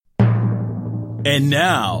And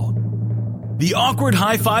now, the Awkward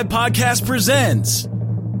High Five Podcast presents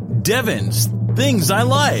Devin's Things I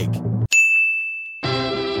Like.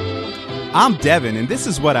 I'm Devin, and this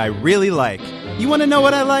is what I really like. You want to know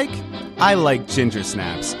what I like? I like ginger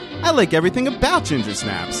snaps. I like everything about ginger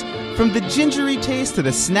snaps. From the gingery taste to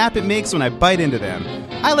the snap it makes when I bite into them.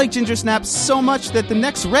 I like ginger snaps so much that the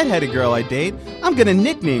next redheaded girl I date, I'm going to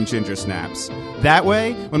nickname Ginger Snaps. That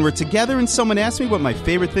way, when we're together and someone asks me what my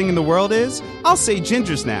favorite thing in the world is, I'll say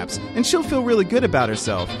Ginger Snaps, and she'll feel really good about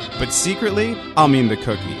herself. But secretly, I'll mean the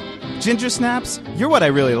cookie. Ginger Snaps, you're what I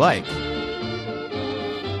really like.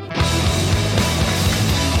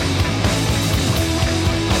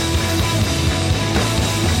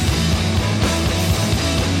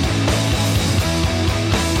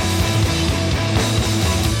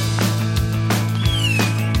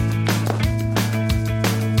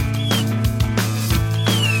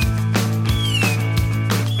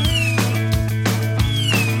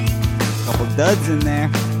 Duds in there.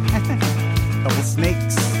 Couple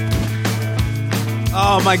snakes.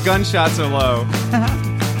 Oh, my gunshots are low.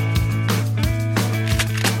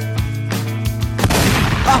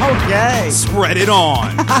 Okay. Spread it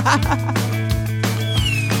on.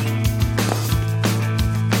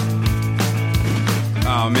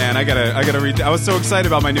 Oh man, I gotta read. I was so excited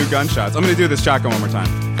about my new gunshots. I'm gonna do this shotgun one more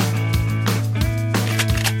time.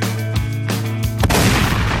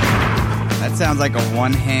 That sounds like a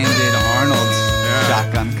one-handed Arnold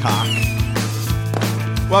shotgun cock.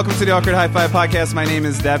 Welcome to the Awkward High Five Podcast. My name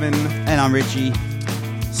is Devin. And I'm Richie.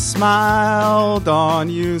 Smiled on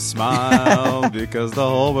you, smile, because the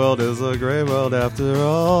whole world is a gray world after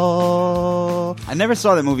all. I never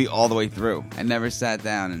saw that movie all the way through. I never sat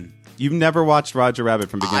down and... You've never watched Roger Rabbit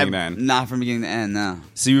from beginning to end? Not from beginning to end, no.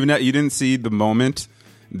 So you didn't see the moment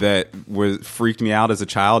that freaked me out as a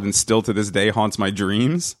child and still to this day haunts my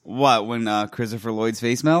dreams? What, when Christopher Lloyd's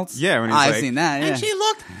face melts? Yeah, when he's I've like, seen that, yeah. And she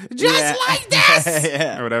looked just like this!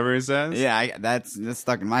 Yeah. Or whatever he says. Yeah, that's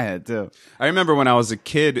stuck in my head, too. I remember when I was a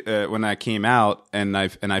kid, when I came out, and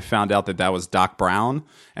I found out that was Doc Brown,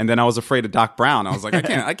 and then I was afraid of Doc Brown. I was like,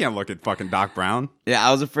 I can't look at fucking Doc Brown. Yeah,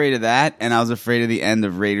 I was afraid of that, and I was afraid of the end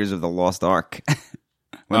of Raiders of the Lost Ark.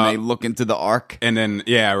 When they look into the Ark. And then,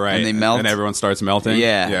 yeah, right. And they melt. And everyone starts melting.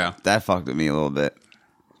 Yeah. That fucked with me a little bit.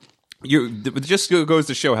 It just goes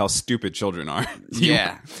to show how stupid children are.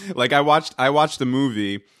 Yeah. Like, I watched the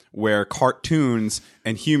movie where cartoons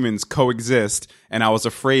and humans coexist, and I was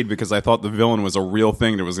afraid because I thought the villain was a real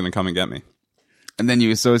thing that was going to come and get me. And then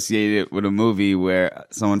you associate it with a movie where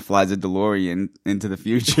someone flies a DeLorean into the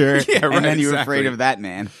future. Yeah, right. And then you're exactly. afraid of that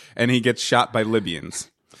man. And he gets shot by Libyans.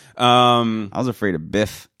 I was afraid of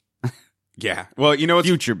Biff. Yeah. Well, you know what's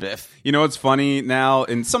future Biff. You know what's funny now?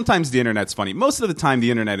 And sometimes the internet's funny. Most of the time,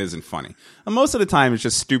 the internet isn't funny. And most of the time, it's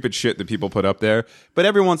just stupid shit that people put up there. But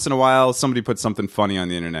every once in a while, somebody puts something funny on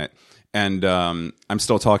the internet. And I'm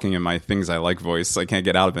still talking in my Things I Like voice. I can't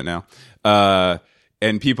get out of it now.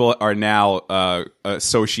 And people are now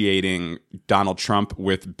associating Donald Trump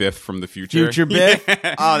with Biff from the future. Future Biff?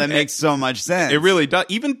 Yeah. Oh, that makes so much sense. It really does.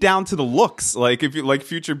 Even down to the looks. Like, if you like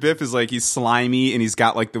Future Biff is like, he's slimy and he's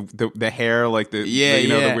got like the hair, like the weird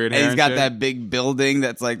hair. And he's got that big building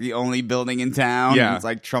that's like the only building in town. Yeah. It's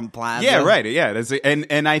like Trump Plaza. Yeah, right. Yeah.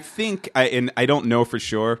 And I think, and I don't know for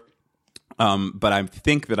sure, but I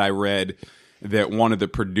think that I read that one of the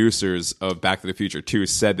producers of Back to the Future 2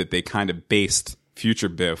 said that they kind of based Future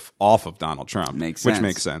Biff off of Donald Trump. Makes sense. Which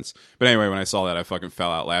makes sense. But anyway, when I saw that, I fucking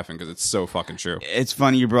fell out laughing because it's so fucking true. It's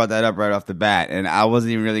funny you brought that up right off the bat, and I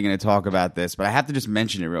wasn't even really going to talk about this, but I have to just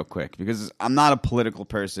mention it real quick because I'm not a political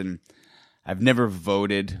person. I've never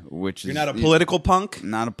voted, which You're not a political punk?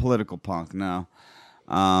 Not a political punk, no.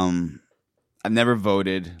 I've never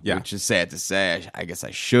voted, which is sad to say. I guess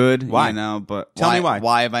I should. Why? You know, but tell me why.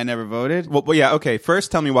 Why have I never voted? Well, yeah, okay.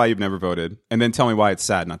 First, tell me why you've never voted, and then tell me why it's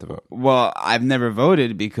sad not to vote. Well, I've never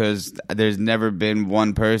voted because there's never been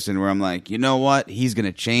one person where I'm like, you know what? He's going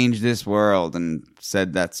to change this world, and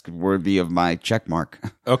said that's worthy of my check mark.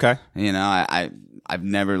 Okay. You know, I've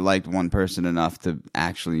never liked one person enough to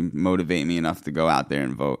actually motivate me enough to go out there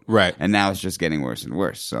and vote. Right. And now it's just getting worse and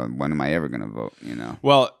worse. So when am I ever going to vote, you know?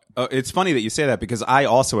 Well, it's funny that you say that because I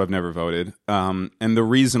also have never voted. And the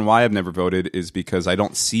reason why I've never voted is because I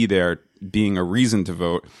don't see there being a reason to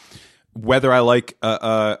vote, whether I like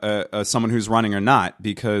someone who's running or not,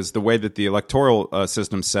 because the way that the electoral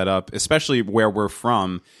system's set up, especially where we're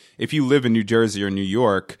from, if you live in New Jersey or New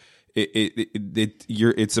York,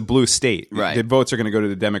 it's a blue state. Right. The votes are going to go to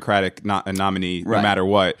the Democratic nominee no Right. matter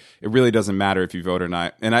what. It really doesn't matter if you vote or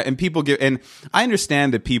not. And people and I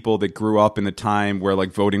understand that people that grew up in the time where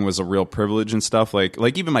like voting was a real privilege and stuff, like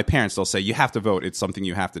even my parents, they'll say you have to vote. It's something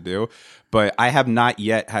you have to do. But I have not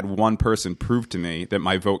yet had one person prove to me that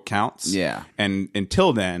my vote counts. Yeah. And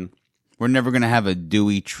until then, We're never going to have a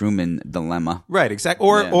Dewey Truman dilemma. right, exactly.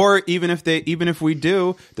 Or even if we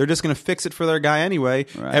do, they're just going to fix it for their guy anyway.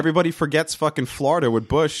 Right. Everybody forgets fucking Florida with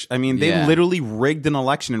Bush. I mean, they Yeah. literally rigged an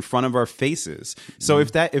election in front of our faces. So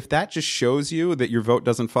if that just shows you that your vote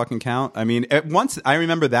doesn't fucking count, I mean, once I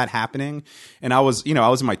remember that happening, and I was in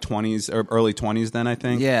my 20s or early 20s then, I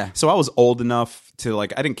think. Yeah. So I was old enough to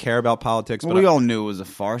like, I didn't care about politics. Well, but we all knew it was a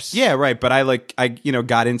farce. yeah, right. But I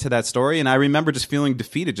got into that story, and I remember just feeling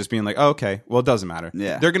defeated, just being like, oh, okay, well, it doesn't matter.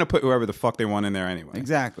 Yeah. They're going to put whoever the fuck they want in there anyway.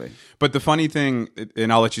 Exactly. But the funny thing,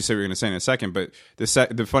 and I'll let you say what you're going to say in a second, but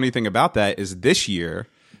the funny thing about that is this year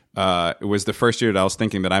it was the first year that I was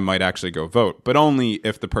thinking that I might actually go vote, but only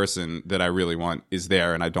if the person that I really want is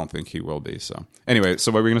there, and I don't think he will be. So anyway,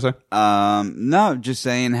 so what were you going to say? No, just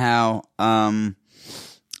saying how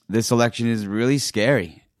this election is really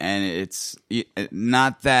scary. And it's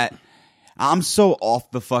not that I'm so off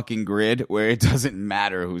the fucking grid where it doesn't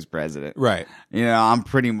matter who's president. Right. You know, I'm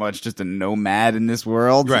pretty much just a nomad in this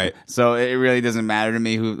world. Right. So it really doesn't matter to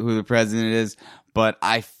me who the president is. But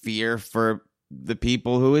I fear for the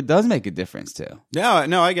people who it does make a difference to.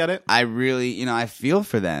 No, I get it. I really, I feel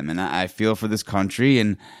for them, and I feel for this country,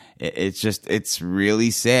 and it's really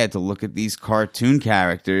sad to look at these cartoon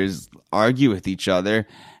characters argue with each other,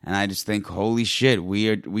 and I just think, holy shit,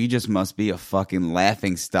 we just must be a fucking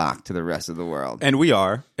laughing stock to the rest of the world. And we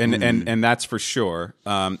are, and that's for sure.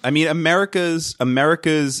 I mean, America's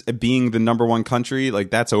being the number one country,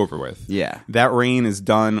 like that's over with. Yeah. That reign is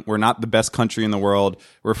done. We're not the best country in the world.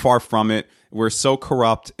 We're far from it. We're so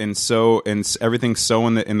corrupt and everything's so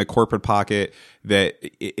in the corporate pocket that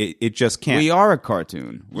it just can't. We are a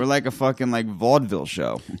cartoon. We're like a fucking like vaudeville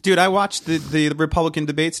show. Dude, I watched the Republican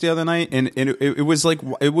debates the other night, and it was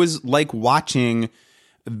like watching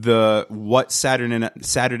what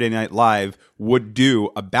Saturday Night Live would do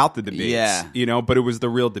about the debates. Yeah. But it was the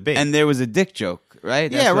real debate. And there was a dick joke,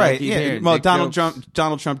 right? That's yeah, what I right. keep Yeah. hearing. Well, Dick Donald jokes.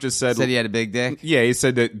 Trump just said Said he had a big dick. Yeah, he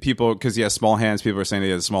said that people, because he has small hands, people are saying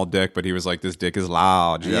he has a small dick, but he was like, this dick is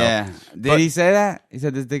loud. You know? Yeah. Did he say that? He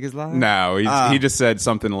said this dick is loud? No, he just said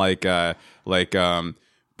something like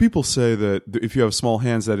people say that if you have small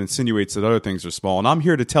hands, that insinuates that other things are small, and I'm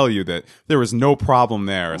here to tell you that there was no problem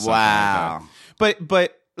there. Or something Wow. like that.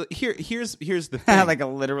 But here's the thing. Like a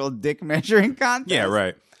literal dick measuring contest. Yeah,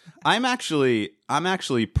 right. I'm actually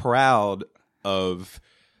proud of.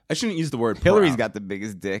 I shouldn't use the word. Hillary's proud. got the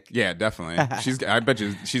biggest dick. Yeah, definitely. I bet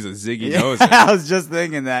you she's a Ziggy Yeah, nose. I was just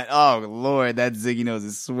thinking that. Oh Lord, that Ziggy nose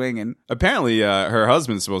is swinging. Apparently, her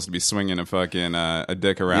husband's supposed to be swinging a fucking a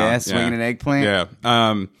dick around. Yeah, swinging an eggplant.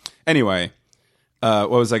 Yeah. Anyway,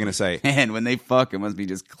 what was I going to say? Man, when they fuck, it must be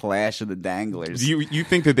just Clash of the Danglers. You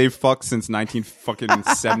think that they've fucked since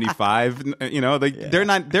 1975? They're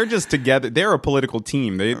not. They're just together. They're a political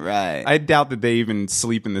team. Right. I doubt that they even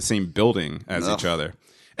sleep in the same building as each other.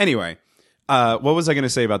 Anyway, what was I going to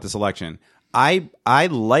say about this election? I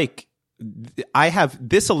have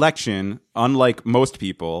this election, unlike most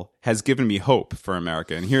people, has given me hope for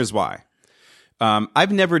America, and here's why.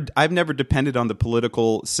 I've never depended on the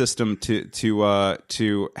political system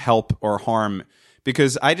to help or harm,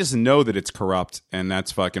 because I just know that it's corrupt, and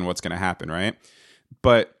that's fucking what's going to happen, right?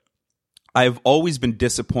 But I've always been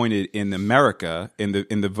disappointed in America, in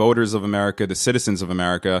the voters of America, the citizens of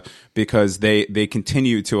America, because they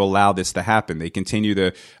continue to allow this to happen. They continue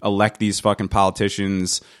to elect these fucking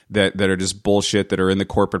politicians that are just bullshit, that are in the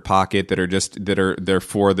corporate pocket, that are they're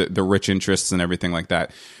for the rich interests and everything like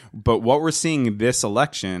that. But what we're seeing in this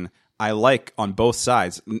election, I like on both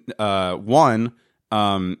sides. One,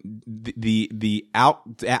 the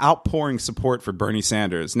outpouring support for Bernie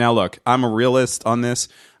Sanders. Now, look, I'm a realist on this.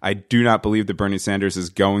 I do not believe that Bernie Sanders is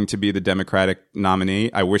going to be the Democratic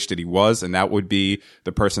nominee. I wish that he was, and that would be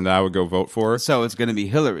the person that I would go vote for. So it's going to be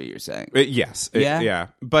Hillary, you're saying? Yes. Yeah?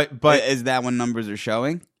 But Is that when numbers are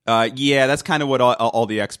showing? yeah, that's kind of what all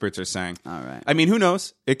the experts are saying. All right. I mean, who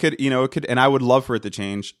knows? It could, and I would love for it to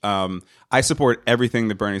change. I support everything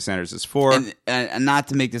that Bernie Sanders is for. And not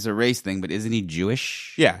to make this a race thing, but isn't he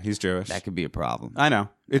Jewish? Yeah, he's Jewish. That could be a problem. I know.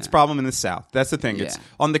 It's a problem in the South. That's the thing. Yeah. It's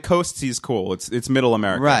on the coasts. He's cool. It's middle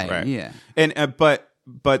America. Right. Yeah. And but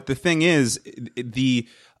the thing is,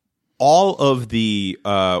 all of the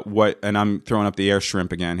what, and I'm throwing up the air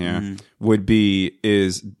shrimp again here,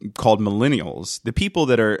 is called millennials. The people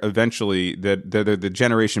that are eventually that are the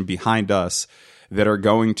generation behind us that are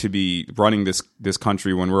going to be running this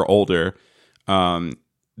country when we're older.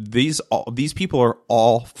 These people are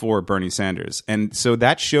all for Bernie Sanders, and so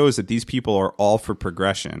that shows that these people are all for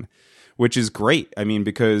progression, which is great. I mean,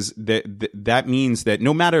 because that means that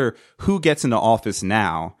no matter who gets into office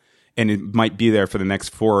now, and it might be there for the next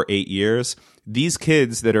 4 or 8 years, these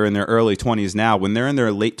kids that are in their early 20s now, when they're in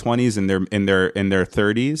their late 20s and they're in their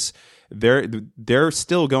 30s, they're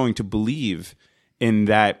still going to believe in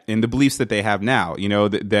the beliefs that they have now. You know,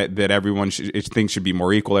 that everyone things should be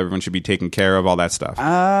more equal, everyone should be taken care of, all that stuff.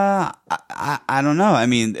 I don't know. I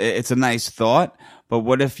mean, it's a nice thought, but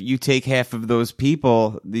what if you take half of those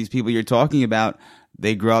people, these people you're talking about,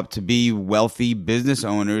 they grow up to be wealthy business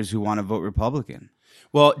owners who want to vote Republican?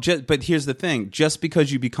 Well, but here's the thing. Just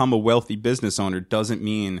because you become a wealthy business owner doesn't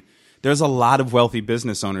mean there's a lot of wealthy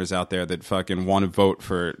business owners out there that fucking want to vote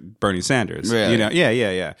for Bernie Sanders. Really? You know?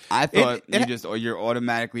 Yeah. I thought you're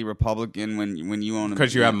automatically Republican when you own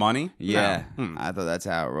because you have money. Yeah, No. I thought that's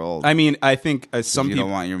how it rolled. I mean, I think some you people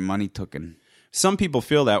don't want your money taken. Some people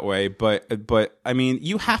feel that way, but I mean,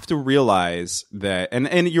 you have to realize that,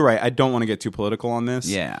 and you're right. I don't want to get too political on this.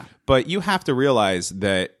 Yeah, but you have to realize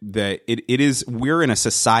that it is, we're in a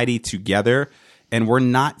society together, and we're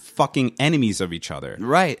not fucking enemies of each other.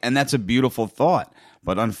 Right, and that's a beautiful thought.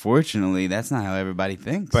 But unfortunately, that's not how everybody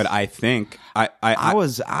thinks. But I think I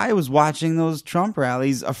was watching those Trump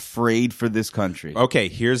rallies, afraid for this country. Okay,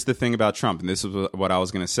 here's the thing about Trump, and this is what I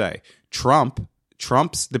was going to say.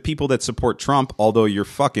 Trump's the people that support Trump, although you're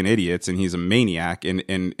fucking idiots and he's a maniac and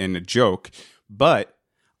a joke, but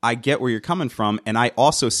I get where you're coming from, and I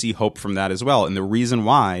also see hope from that as well. And the reason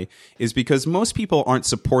why is because most people aren't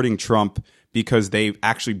supporting Trump because they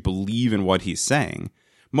actually believe in what he's saying.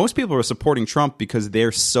 Most people are supporting Trump because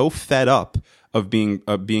they're so fed up of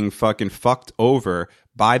being fucking fucked over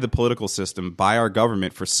by the political system, by our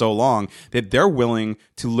government for so long, that they're willing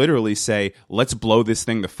to literally say, let's blow this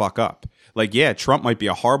thing the fuck up. Like, yeah, Trump might be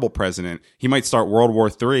a horrible president. He might start World War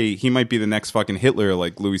III. He might be the next fucking Hitler,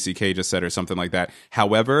 like Louis C.K. just said, or something like that.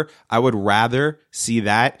 However, I would rather see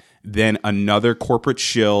that than another corporate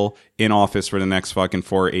shill in office for the next fucking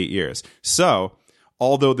 4 or 8 years. So,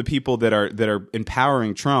 although the people that are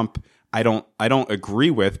empowering Trump, I don't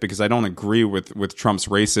agree with, because I don't agree with Trump's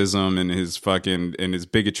racism and his fucking and his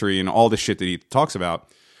bigotry and all the shit that he talks about,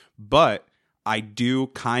 but I do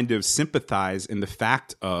kind of sympathize in the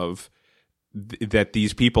fact of that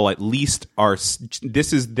these people at least are,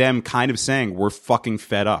 this is them kind of saying we're fucking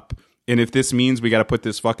fed up, and if this means we got to put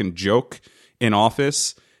this fucking joke in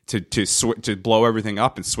office to blow everything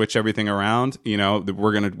up and switch everything around, you know,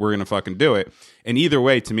 we're gonna fucking do it. And either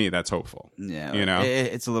way, to me, that's hopeful. Yeah, you know,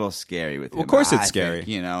 it's a little scary with him. Well, of course, it's I scary. think,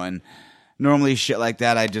 you know, and normally shit like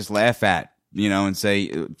that, I just laugh at, you know, and say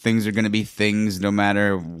things are gonna be things no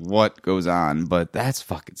matter what goes on. But that's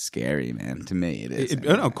fucking scary, man. To me, it is.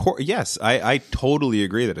 Yes, I totally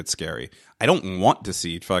agree that it's scary. I don't want to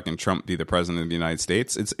see fucking Trump be the president of the United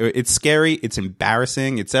States. It's scary. It's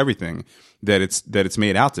embarrassing. It's everything that it's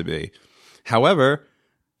made out to be. However,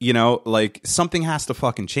 you know, like, something has to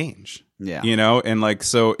fucking change. Yeah. You know, and like,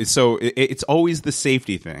 so it's always the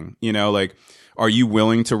safety thing, you know, like, are you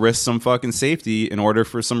willing to risk some fucking safety in order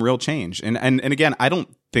for some real change? And again, I don't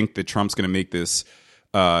think that Trump's going to make this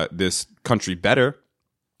country better.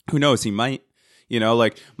 Who knows? He might, you know,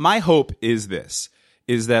 like, my hope is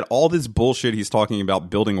that all this bullshit he's talking about,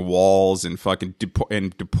 building walls and fucking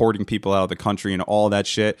deporting people out of the country and all that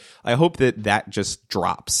shit, I hope that just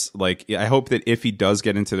drops. Like, I hope that if he does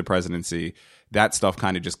get into the presidency, that stuff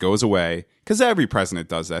kind of just goes away, because every president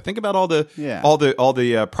does that. Think about all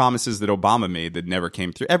the promises that Obama made that never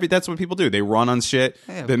came through. That's what people do. They run on shit,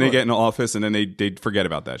 then they get into office, and then they forget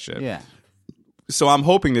about that shit. Yeah. So I'm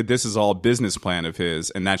hoping that this is all a business plan of his,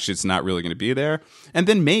 and that shit's not really going to be there. And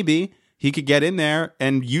then maybe he could get in there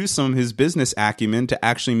and use some of his business acumen to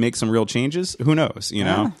actually make some real changes. Who knows? You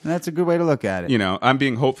know, that's a good way to look at it. You know, I'm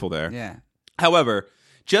being hopeful there. Yeah. However,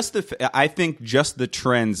 I think just the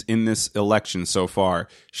trends in this election so far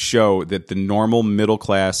show that the normal middle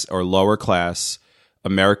class or lower class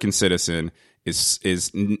American citizen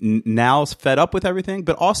is now fed up with everything,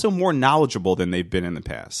 but also more knowledgeable than they've been in the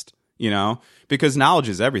past. because knowledge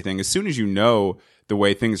is everything. As soon as you know the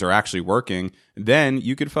way things are actually working, then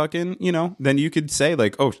you could fucking, then you could say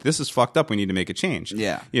like, oh, this is fucked up. We need to make a change.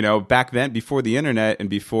 Yeah. Back then, before the internet and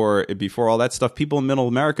before all that stuff, people in middle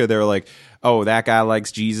America, they were like, oh, that guy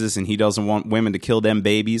likes Jesus and he doesn't want women to kill them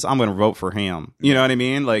babies. I'm going to vote for him. You know what I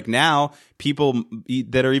mean? Like now people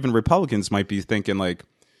that are even Republicans might be thinking like,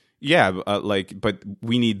 yeah, but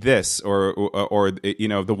we need this or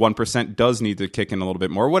the 1% does need to kick in a little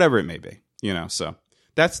bit more, whatever it may be, so.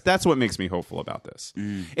 That's what makes me hopeful about this.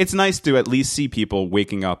 It's nice to at least see people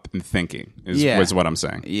waking up and thinking is what I'm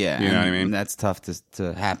saying. Yeah. You know what I mean? That's tough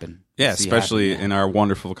to happen. Yeah, especially in our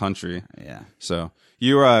wonderful country. Yeah. So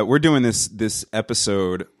we're doing this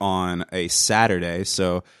episode on a Saturday,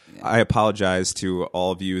 so I apologize to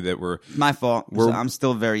all of you that my fault. I'm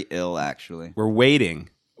still very ill, actually. We're waiting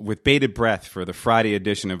with bated breath for the Friday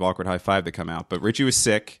edition of Awkward High Five to come out, but Richie was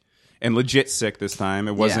sick. And legit sick this time.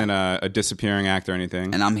 It wasn't a disappearing act or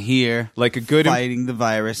anything. And I'm here, like a good fighting the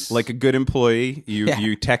virus, like a good employee. You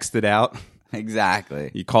texted out exactly.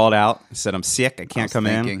 You called out, said I'm sick. I can't come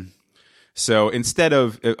in. So instead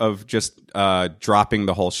of just dropping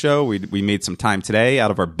the whole show, we made some time today out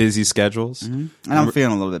of our busy schedules. And I'm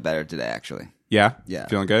feeling a little bit better today, actually. Yeah, yeah,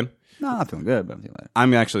 feeling good. No, I'm not feeling good, but I'm feeling better.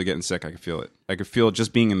 I'm actually getting sick. I can feel it. I could feel it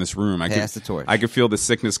just being in this room. Pass the torch. I could feel the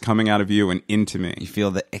sickness coming out of you and into me. You feel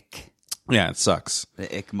the ick. Yeah, it sucks.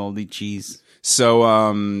 The ick moldy cheese. So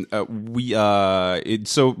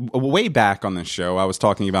way back on this show, I was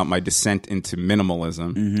talking about my descent into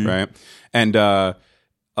minimalism, right? And I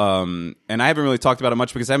haven't really talked about it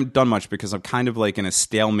much because I haven't done much because I'm kind of like in a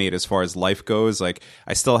stalemate as far as life goes. Like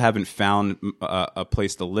I still haven't found a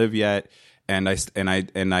place to live yet. And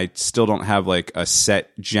I still don't have like a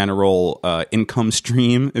set general income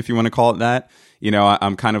stream, if you want to call it that.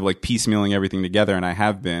 I'm kind of like piecemealing everything together, and I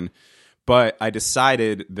have been. But I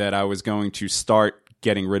decided that I was going to start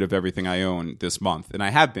getting rid of everything I own this month, and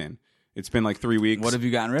I have been. It's been like 3 weeks. What have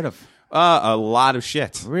you gotten rid of? A lot of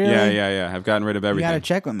shit. Really? Yeah. I've gotten rid of everything. You gotta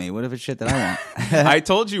check with me. What if it's shit that I want? I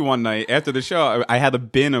told you one night after the show, I had a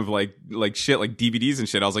bin of like shit, like DVDs and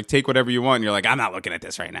shit. I was like, take whatever you want. And you're like, I'm not looking at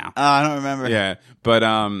this right now. Oh, I don't remember. Yeah, but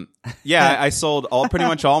I sold pretty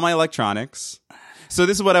much all my electronics. So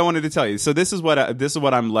this is what I wanted to tell you. So this is what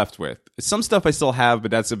I'm left with. Some stuff I still have, but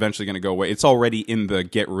that's eventually going to go away. It's already in the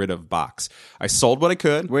get rid of box. I sold what I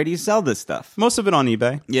could. Where do you sell this stuff? Most of it on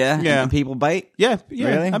eBay. Yeah. And people bite. Yeah.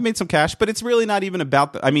 Really? I've made some cash, but it's really not even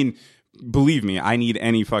about I mean, believe me, I need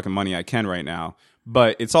any fucking money I can right now.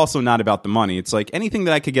 But it's also not about the money. It's like anything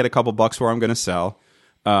that I could get a couple bucks for, I'm going to sell.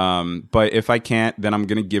 But if I can't, then I'm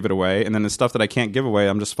going to give it away. And then the stuff that I can't give away,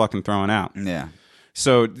 I'm just fucking throwing out. Yeah.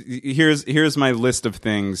 So here's my list of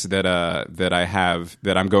things that I have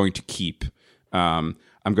that I'm going to keep. I'm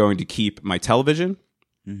going to keep my television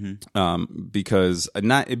because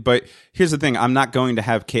But here's the thing: I'm not going to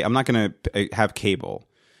have I'm not going to have cable.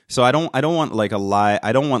 So I don't want like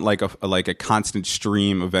I don't want like a constant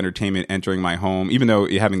stream of entertainment entering my home, even though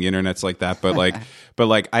having the internet's like that. But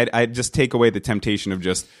like I just take away the temptation of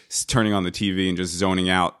just turning on the TV and just zoning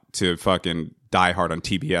out to fucking Die Hard on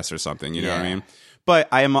TBS or something. You know what I mean? But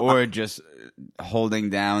I am, or just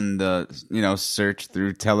holding down the search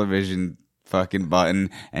through television fucking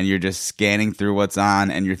button, and you're just scanning through what's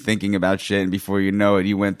on, and you're thinking about shit, and before you know it,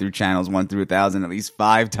 you went through channels 1 through 1,000 at least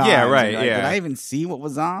 5 times. Yeah, right. Like, did I even see what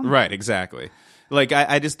was on? Right, exactly. Like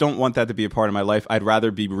I just don't want that to be a part of my life. I'd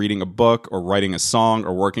rather be reading a book or writing a song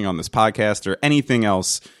or working on this podcast or anything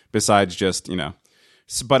else besides just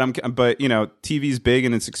But TV's big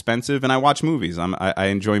and it's expensive, and I watch movies. I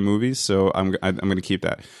enjoy movies, so I'm going to keep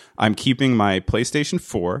that. I'm keeping my PlayStation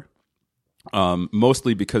 4,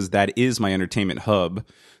 mostly because that is my entertainment hub.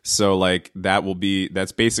 So like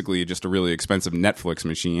that's basically just a really expensive Netflix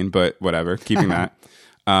machine, but whatever. Keeping that.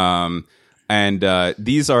 And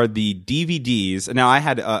these are the DVDs. Now I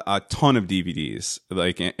had a ton of DVDs,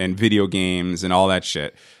 like and video games and all that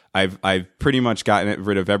shit. I've pretty much gotten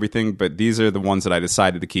rid of everything, but these are the ones that I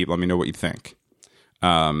decided to keep. Let me know what you think.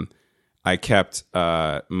 I kept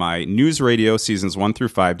my News Radio seasons 1 through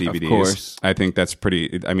 5 DVDs. Of course. I think that's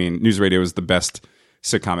pretty. I mean, News Radio is the best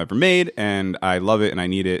sitcom ever made, and I love it and I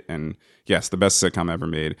need it. And yes, the best sitcom ever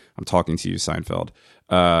made. I'm talking to you, Seinfeld.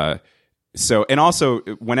 So, and also,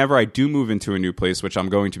 whenever I do move into a new place, which I'm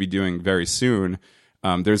going to be doing very soon.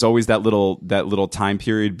 There's always that little time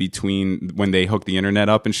period between when they hook the internet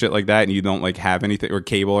up and shit like that, and you don't like have anything or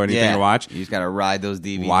cable or anything to watch. You just gotta ride those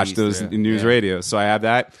DVDs. Watch those news radios. So I have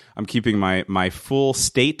that. I'm keeping my full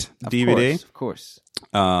state DVD. Of course.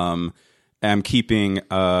 I'm keeping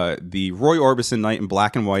the Roy Orbison Night in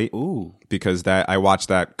Black and White. Ooh. Because I watch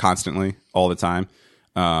that constantly all the time.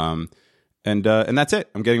 And that's it.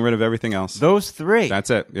 I'm getting rid of everything else. Those three. That's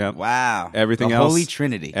it. Yeah. Wow. Everything the else. Holy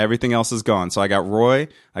Trinity. Everything else is gone. So I got Roy,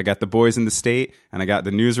 I got the boys in the state, and I got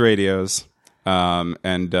the news radios.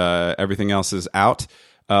 And everything else is out.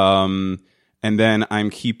 And then I'm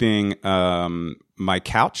keeping my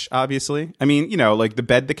couch, obviously. I mean, like the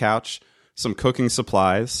bed, the couch, some cooking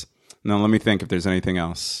supplies. Now let me think if there's anything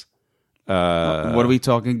else. What are we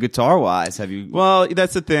talking guitar wise? Have you? Well,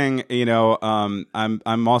 that's the thing.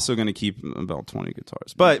 I'm also going to keep about 20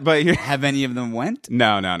 guitars. But Have any of them went?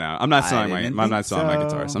 No. I'm not selling my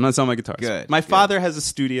guitars. I'm not selling my guitars. Good. My father has a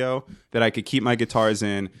studio that I could keep my guitars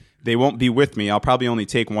in. They won't be with me. I'll probably only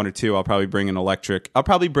take one or two. I'll probably bring an electric. I'll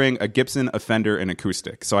probably bring a Gibson, a Fender, and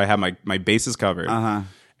acoustic. So I have my bases covered.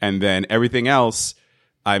 And then everything else,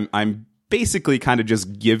 I'm basically kind of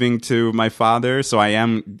just giving to my father. So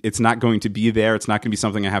it's not going to be there. It's not going to be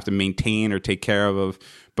something I have to maintain or take care of,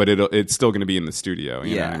 but it's still going to be in the studio.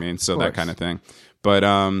 You know what I mean? So that kind of thing.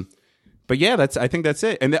 But yeah, I think that's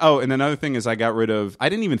it. And and another thing is I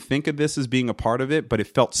didn't even think of this as being a part of it, but it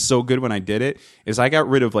felt so good when I did it, is I got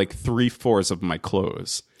rid of like 3/4 of my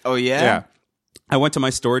clothes. Oh, yeah? Yeah. I went to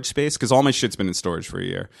my storage space because all my shit's been in storage for a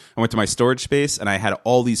year. I went to my storage space and I had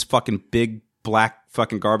all these fucking big black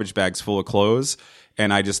fucking garbage bags full of clothes.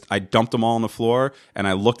 And I dumped them all on the floor and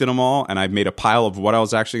I looked at them all and I made a pile of what I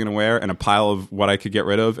was actually going to wear and a pile of what I could get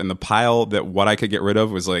rid of. And the pile that what I could get rid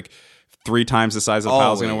of was like 3 times the size of the pile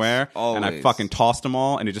I was going to wear. And I fucking tossed them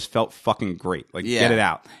all and it just felt fucking great. Like, get it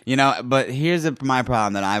out. But here's my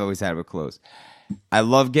problem that I've always had with clothes. I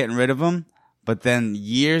love getting rid of them. But then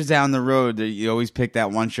years down the road, you always pick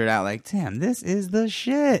that one shirt out like, damn, this is the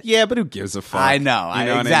shit. Yeah, but who gives a fuck? I know. You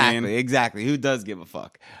know exactly. what I mean? Exactly. Who does give a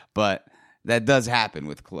fuck? But that does happen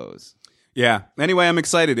with clothes. Yeah. Anyway, I'm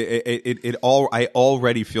excited. I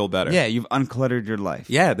already feel better. Yeah, you've uncluttered your life.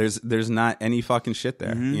 Yeah, there's not any fucking shit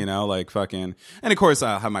there. Like fucking. And of course,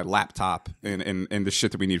 I'll have my laptop and the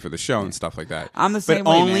shit that we need for the show and stuff like that. I'm the same way,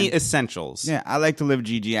 but only man. Essentials. Yeah, I like to live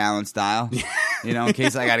G.G. Allen style. In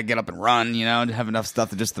case I got to get up and run. To have enough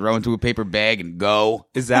stuff to just throw into a paper bag and go.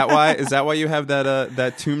 Is that why? Is that why you have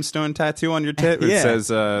that tombstone tattoo on your tit? It says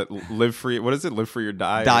 "Live free." What is it? Live free or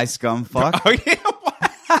die. Die, scum, fuck. Oh yeah.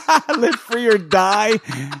 Live free or die.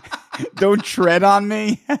 Don't tread on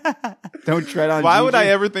me. Don't tread on. Why Gigi. would I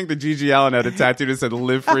ever think that G.G. Allen had a tattoo that said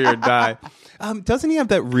 "Live free or die"? Doesn't he have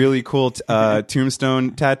that really cool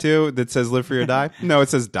tombstone tattoo that says "Live free or die"? No, it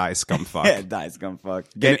says "Die, scumfuck." Yeah, die, scum, fuck.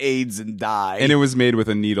 Get AIDS and die. And it was made with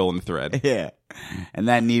a needle and thread. Yeah, and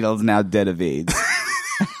that needle's now dead of AIDS.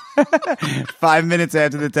 5 minutes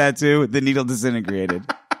after the tattoo, the needle disintegrated.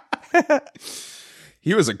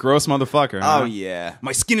 He was a gross motherfucker. Huh? Oh, yeah.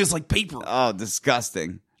 My skin is like paper. Oh,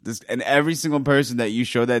 disgusting. And every single person that you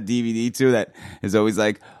show that DVD to that is always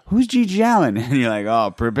like, who's G.G. Allen? And you're like, oh,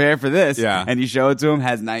 prepare for this. Yeah. And you show it to him,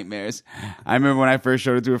 has nightmares. I remember when I first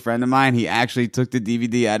showed it to a friend of mine, he actually took the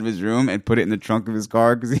DVD out of his room and put it in the trunk of his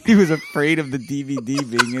car because he was afraid of the DVD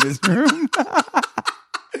being in his room.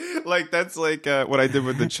 Like that's like what I did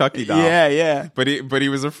with the Chucky doll. Yeah. But he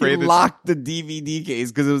was afraid. He locked the DVD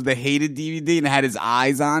case because it was the hated DVD and it had his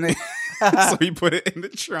eyes on it. So he put it in the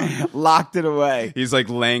trunk. Locked it away. He's like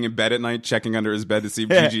laying in bed at night, checking under his bed to see if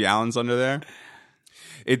G.G. Allen's under there.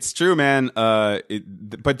 It's true, man.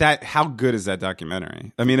 But how good is that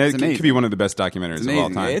documentary? I mean, it could be one of the best documentaries of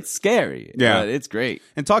all time. It's scary. Yeah. But it's great.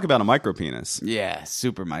 And talk about a micro penis. Yeah,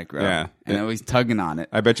 super micro. Yeah. And always tugging on it.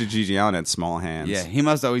 I bet you G.G. Allen had small hands. Yeah, he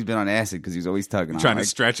must have always been on acid because he's always tugging on it. Trying to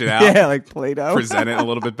stretch it out. Yeah, like Play-Doh. Present it a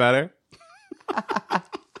little bit better.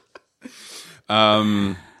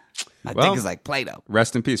 My dick is like Play-Doh.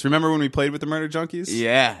 Rest in peace. Remember when we played with the Murder Junkies?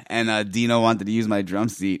 Yeah, and Dino wanted to use my drum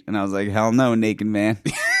seat, and I was like, hell no, naked man.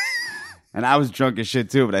 And I was drunk as shit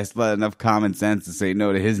too, but I still had enough common sense to say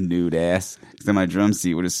no to his nude ass. Because then my drum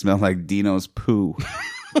seat would have smelled like Dino's poo.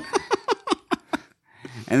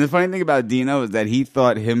 And the funny thing about Dino is that he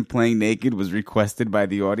thought him playing naked was requested by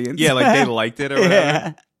the audience. Yeah, like they liked it or whatever.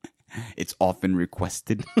 Yeah. It's often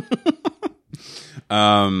requested.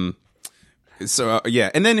 So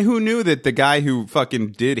yeah, and then who knew that the guy who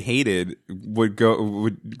fucking did Hated would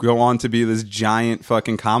go on to be this giant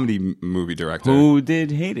fucking comedy movie director? Who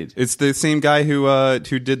did Hated? It's the same guy who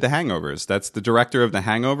did The Hangovers. That's the director of The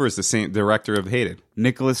Hangover. Is the same director of Hated.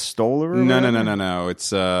 Nicholas Stoller? No.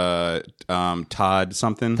 It's Todd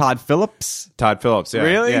something. Todd Phillips. Todd Phillips. Yeah,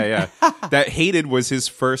 Really? Yeah. That Hated was his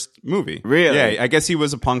first movie. Really? Yeah. I guess he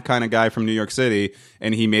was a punk kind of guy from New York City,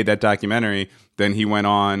 and he made that documentary. Then he went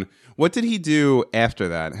on. What did he do after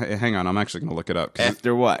that? Hang on, I'm actually going to look it up.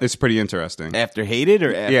 After what? It's pretty interesting. After Hated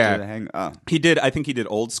or after Yeah. The Hang? Oh. I think he did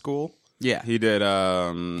Old School. Yeah. He did.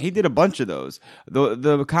 He did a bunch of those.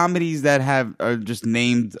 The comedies that are just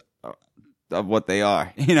named of what they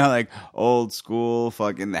are. You know, like Old School,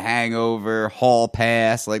 fucking The Hangover, Hall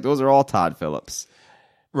Pass. Like, those are all Todd Phillips.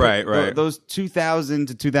 Right. Those 2000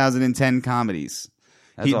 to 2010 comedies.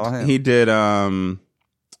 That's all him. He did.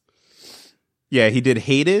 He did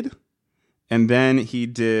Hated, and then he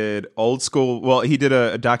did Old School. Well, he did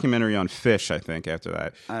a documentary on Fish, I think. After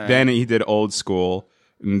that, then he did Old School,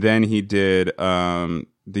 and then he did.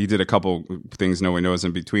 He did a couple things no one knows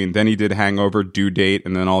in between. Then he did Hangover, Due Date,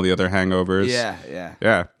 and then all the other hangovers.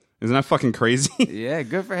 Yeah. Isn't that fucking crazy? Yeah,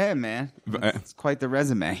 good for him, man. It's quite the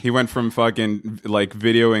resume. He went from fucking like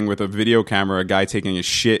videoing with a video camera a guy taking a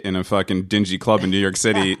shit in a fucking dingy club in New York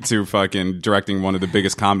City to fucking directing one of the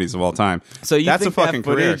biggest comedies of all time. So you That's think a fucking that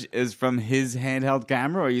footage career. is from his handheld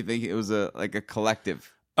camera, or you think it was a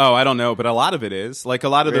collective? Oh, I don't know, but a lot of it is. Like a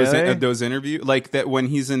lot of Really? those interviews, like that when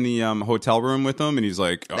he's in the hotel room with them and he's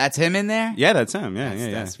like, oh. That's him in there? Yeah, that's him. Yeah,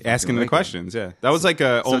 That's fucking asking the wicked. questions. Yeah, that was like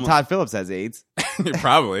a So Todd Phillips has AIDS.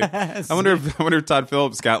 probably. I wonder if Todd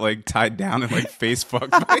Phillips got like tied down and like face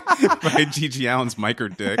fucked by Gigi Allen's micro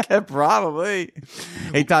dick. Probably.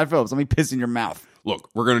 Hey, Todd Phillips, let me piss in your mouth. Look,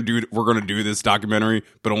 we're gonna do this documentary,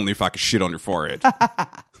 but only if I can shit on your forehead.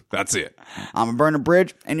 That's it. I'm gonna burn a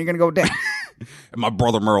bridge, and you're gonna go down. And my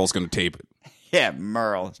brother Merle's gonna tape it. Yeah,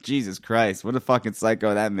 Merle. Jesus Christ, what a fucking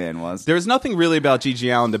psycho that man was. There was nothing really about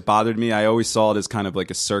Gigi Allen that bothered me. I always saw it as kind of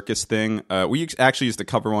like a circus thing. We actually used to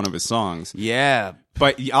cover one of his songs. Yeah,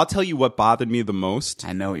 But I'll tell you what bothered me the most.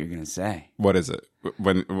 I know what you're gonna say. What is it?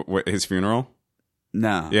 His funeral?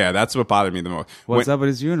 No. Yeah, that's what bothered me the most. What's up with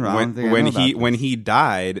his funeral? I don't think I know about this. When he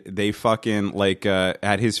died, they fucking like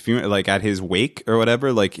at his funeral, like at his wake or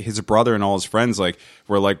whatever, like his brother and all his friends like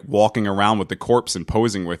were like walking around with the corpse and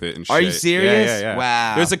posing with it and shit. Are you serious? Yeah.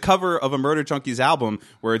 Wow. There's a cover of a Murder Junkies album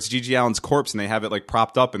where it's Gigi Allen's corpse and they have it like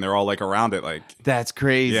propped up and they're all like around it, like That's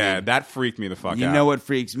crazy. yeah, that freaked me the fuck out. You know what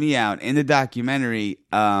freaks me out? In the documentary,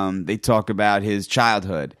 they talk about his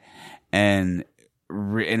childhood, and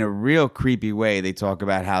in a real creepy way, they talk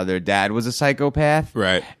about how their dad was a psychopath,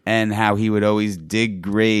 Right. And how he would always dig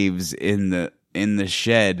graves in the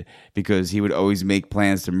shed because he would always make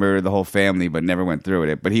plans to murder the whole family, but never went through with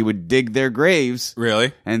it. But he would dig their graves.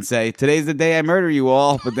 Really? And say, "Today's the day I murder you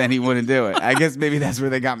all," but then he wouldn't do it. I guess maybe that's where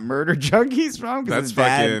they got Murder Junkies from. 'Cause That's his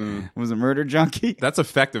dad fucking- was a murder junkie. That's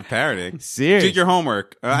effective parenting. Serious. Do your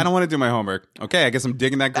homework. I don't want to do my homework. Okay, I guess I'm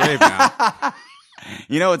digging that grave now.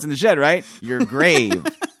 You know what's in the shed, right? Your grave.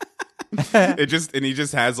 And he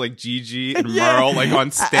just has like Gigi and Merle like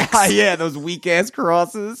on sticks. Yeah, those weak ass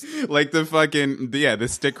crosses. Like the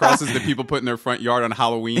stick crosses that people put in their front yard on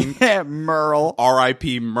Halloween. Yeah, Merle.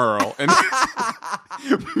 R.I.P. Merle. And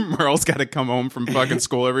Merle's got to come home from fucking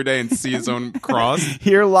school every day and see his own cross.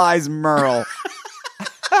 Here lies Merle.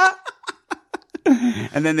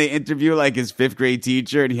 And then they interview like his 5th grade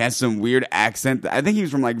teacher, and he has some weird accent. I think he was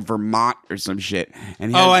from like Vermont or some shit.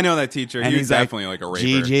 And he has, I know that teacher. and He was he's definitely like a raper.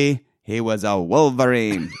 Gigi, he was a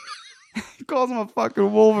Wolverine. He calls him a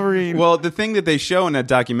fucking Wolverine. Well, the thing that they show in that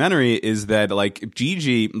documentary is that, like,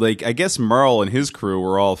 Gigi, like, I guess Merle and his crew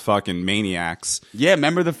were all fucking maniacs. Yeah,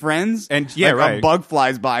 remember the Friends? And yeah, like, right. A bug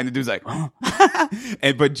flies by, and the dude's like, "Oh,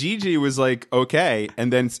 But Gigi was like, okay,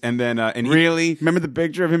 and then he, really? Remember the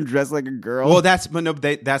picture of him dressed like a girl? well, that's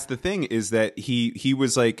the thing is that he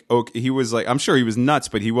was like, okay, he was like, I'm sure he was nuts,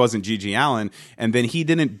 but he wasn't Gigi Allen, and then he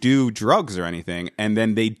didn't do drugs or anything, and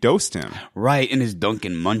then they dosed him. right, in his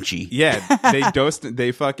Dunkin' Munchie. Yeah,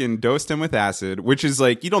 they fucking dosed him with acid, which is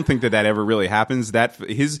like, you don't think that ever really happens. That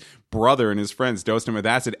his brother and his friends dosed him with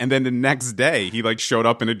acid, and then the next day he like showed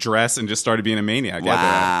up in a dress and just started being a maniac. after that.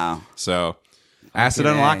 Wow. So acid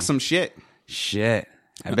Fucking unlocks A. some shit. Shit.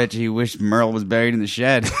 I bet you he wished Merle was buried in the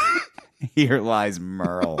shed. Here lies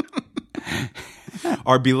Merle.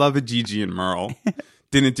 Our beloved Gigi and Merle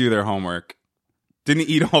didn't do their homework. Didn't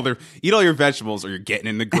eat all your vegetables, or you're getting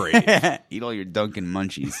in the grave. Eat all your Dunkin'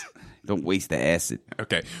 Munchies. Don't waste the acid.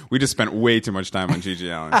 Okay, we just spent way too much time on Gigi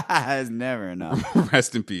Allen. It's never enough.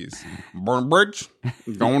 Rest in peace. Burn bridge,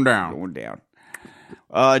 going down. Going down.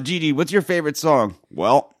 Gigi, what's your favorite song?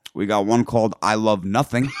 Well, we got one called I Love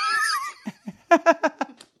Nothing.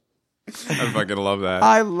 I fucking love that.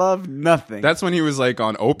 I Love Nothing. That's when he was like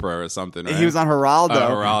on Oprah or something, right? He was on Geraldo.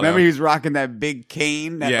 Geraldo. Remember he was rocking that big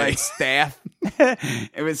cane, that Yeah. like staff?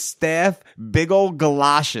 It was staff, big old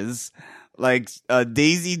galoshes, like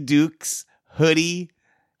Daisy Dukes, hoodie,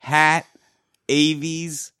 hat,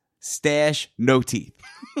 Avies, stash, no teeth.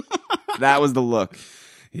 That was the look.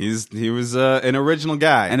 He was an original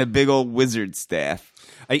guy. And a big old wizard staff.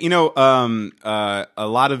 A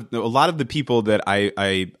lot of the people that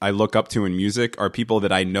I look up to in music are people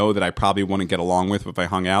that I know that I probably wouldn't get along with if I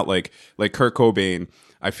hung out. Like Kurt Cobain,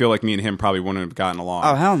 I feel like me and him probably wouldn't have gotten along.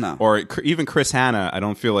 Oh, hell no. Or even Chris Hanna, I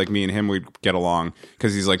don't feel like me and him would get along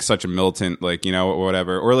because he's like such a militant, like, you know, or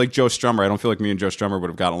whatever. Or like Joe Strummer, I don't feel like me and Joe Strummer would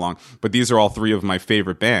have got along. But these are all three of my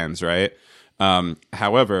favorite bands, right?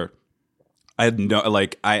 However, I know,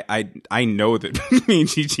 like I know that me and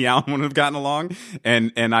Gigi Allen wouldn't have gotten along,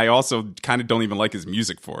 and I also kind of don't even like his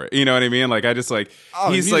music for it. You know what I mean? Like I just like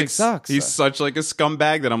he's like sucks. He's such like a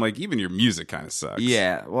scumbag that I'm like, even your music kind of sucks.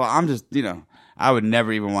 Yeah, well, I'm just, you know, I would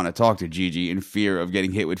never even want to talk to Gigi in fear of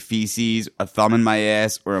getting hit with feces, a thumb in my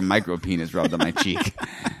ass, or a micro penis rubbed on my cheek.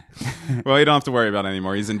 Well, you don't have to worry about it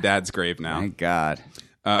anymore. He's in Dad's grave now. Thank God.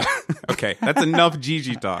 Okay, that's enough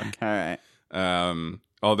Gigi talk. All right.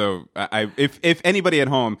 Although, if anybody at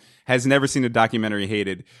home has never seen a documentary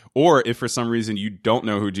Hated, or if for some reason you don't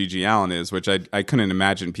know who Gigi Allen is, which I couldn't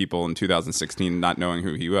imagine people in 2016 not knowing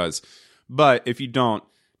who he was, but if you don't,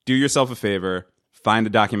 do yourself a favor, find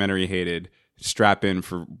the documentary Hated, strap in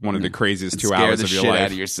for one of the craziest 2 hours of your life, scare the shit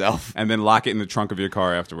out of yourself, and then lock it in the trunk of your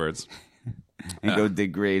car afterwards, and go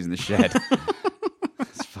dig graves in the shed.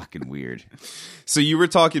 It's fucking weird. So you were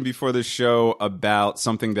talking before the show about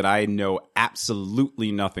something that I know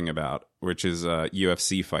absolutely nothing about, which is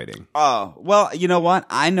UFC fighting. Oh, well, you know what?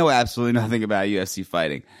 I know absolutely nothing about UFC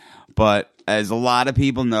fighting. But as a lot of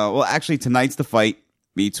people know, well, actually, tonight's the fight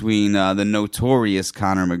between the notorious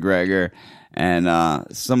Conor McGregor and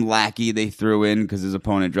some lackey they threw in because his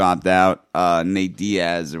opponent dropped out, Nate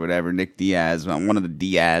Diaz or whatever, Nick Diaz, one of the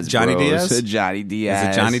Diaz Johnny bros. Diaz? Johnny Diaz. Is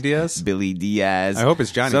it Johnny Diaz? Billy Diaz. I hope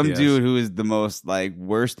it's Johnny Some Diaz. dude who is the most like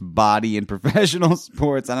worst body in professional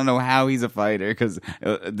sports. I don't know how he's a fighter because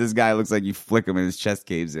this guy looks like you flick him and his chest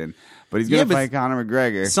caves in. But he's gonna fight Conor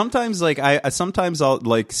McGregor. Sometimes, like sometimes I'll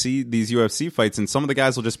like see these UFC fights, and some of the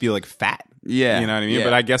guys will just be like fat. Yeah, you know what I mean. Yeah.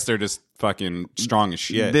 But I guess they're just fucking strong as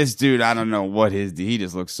shit. This dude, I don't know what he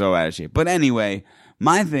just looks so out of shape. But anyway,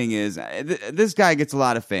 my thing is, this guy gets a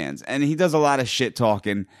lot of fans, and he does a lot of shit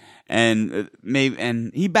talking, and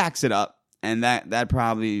he backs it up, and that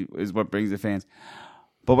probably is what brings the fans.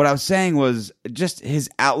 But what I was saying was just his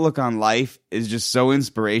outlook on life is just so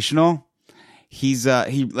inspirational. He's a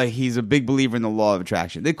big believer in the law of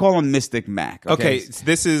attraction. They call him Mystic Mac. Okay, so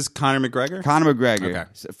this is Conor McGregor? Conor McGregor. Okay.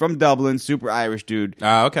 From Dublin, super Irish dude.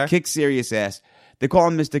 Okay. Kicks serious ass. They call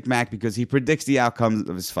him Mystic Mac because he predicts the outcomes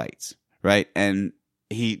of his fights, right? And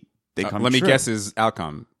they come Let me true. guess his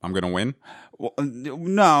outcome. I'm going to win? Well,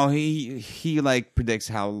 no, he like predicts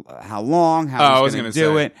how long, how he's going to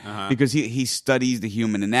do it, because he studies the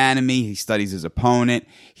human anatomy, he studies his opponent.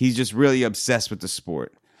 He's just really obsessed with the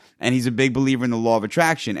sport. And he's a big believer in the law of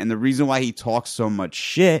attraction. And the reason why he talks so much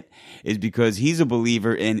shit is because he's a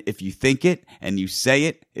believer in if you think it and you say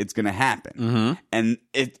it, it's going to happen. Mm-hmm. And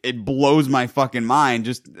it blows my fucking mind.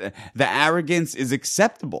 Just the arrogance is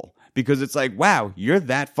acceptable because it's like, wow, you're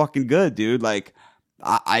that fucking good, dude. Like,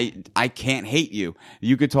 I can't hate you.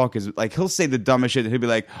 You could talk as like he'll say the dumbest shit. He'll be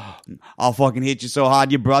like, "I'll fucking hit you so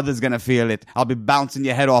hard, your brother's gonna feel it. I'll be bouncing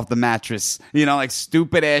your head off the mattress." You know, like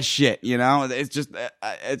stupid ass shit. You know, it's just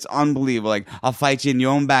it's unbelievable. Like, I'll fight you in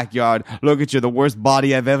your own backyard. Look at you, the worst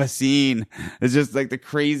body I've ever seen. It's just like the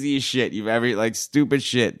craziest shit you've ever like stupid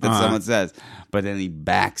shit that someone says. But then he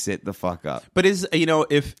backs it the fuck up. But is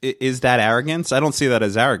that arrogance? I don't see that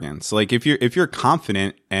as arrogance. Like if you're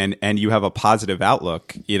confident and you have a positive outlook,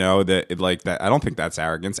 you know, that I don't think that's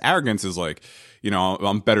arrogance. Arrogance is like, you know,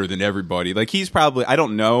 I'm better than everybody. Like he's probably, I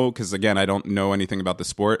don't know, because again, I don't know anything about the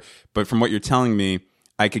sport, but from what you're telling me,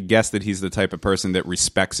 I could guess that he's the type of person that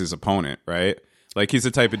respects his opponent, right? Like he's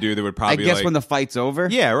the type of dude that would probably, I guess, when the fight's over.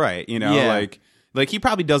 Yeah, right. You know, like he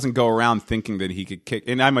probably doesn't go around thinking that he could kick,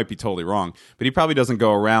 and I might be totally wrong, but he probably doesn't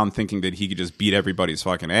go around thinking that he could just beat everybody's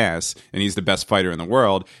fucking ass and he's the best fighter in the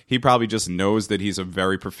world. He probably just knows that he's a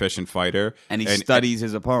very proficient fighter, and he studies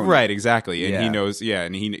his opponent. Right, exactly, and he knows,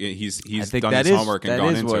 and he's done his homework and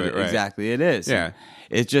gone into it. Right. Exactly, it is. Yeah,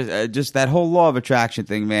 it's just that whole law of attraction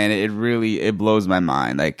thing, man. It blows my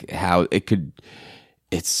mind, like how it could.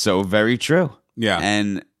 It's so very true. Yeah,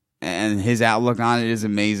 and his outlook on it is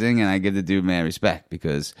amazing, and I give the dude mad respect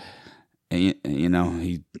because, you know,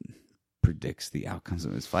 he predicts the outcomes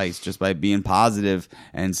of his fights just by being positive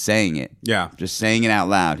and saying it. Yeah, just saying it out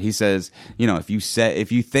loud. He says, you know, if you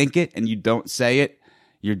think it and you don't say it,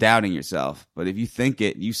 you're doubting yourself. But if you think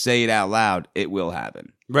it, you say it out loud, it will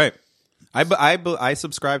happen. Right. I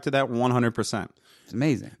subscribe to that 100%. It's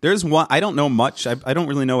amazing. There's one, I don't know much. I don't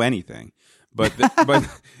really know anything. But but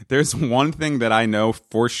there's one thing that I know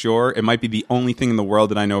for sure. It might be the only thing in the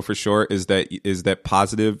world that I know for sure is that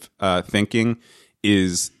positive thinking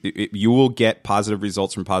is you will get positive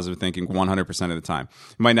results from positive thinking 100% of the time.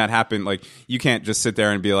 It might not happen. Like, you can't just sit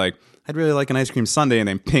there and be like, I'd really like an ice cream sundae, and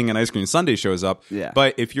then ping, an ice cream sundae shows up. Yeah.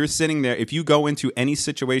 But if you're sitting there, if you go into any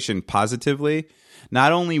situation positively,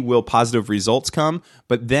 not only will positive results come,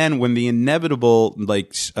 but then when the inevitable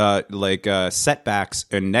setbacks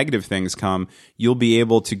and negative things come, you'll be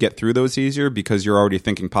able to get through those easier because you're already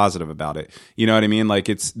thinking positive about it. You know what I mean? Like,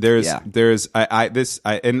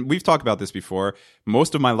 and we've talked about this before.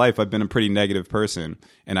 Most of my life, I've been a pretty negative person,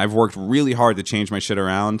 and I've worked really hard to change my shit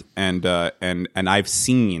around, and I've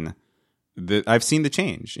seen the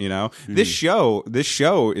change, you know. This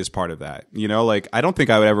show is part of that, you know. Like, I don't think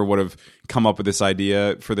I would have come up with this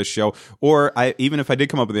idea for this show, or even if I did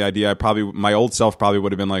come up with the idea, my old self probably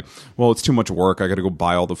would have been like, well, it's too much work, I gotta go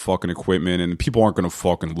buy all the fucking equipment, and people aren't gonna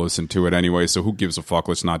fucking listen to it anyway, so who gives a fuck,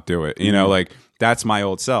 let's not do it, you know. Like, that's my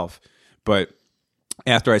old self. But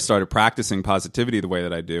after I started practicing positivity the way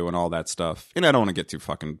that I do and all that stuff, and I don't want to get too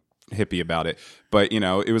fucking hippie about it, but, you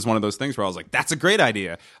know, it was one of those things where I was like, that's a great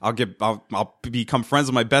idea. I'll become friends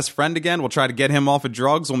with my best friend again. We'll try to get him off of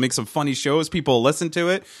drugs. We'll make some funny shows. People will listen to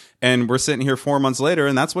it. And we're sitting here 4 months later,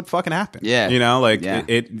 and that's what fucking happened. Yeah. You know, like,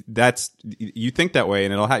 you think that way,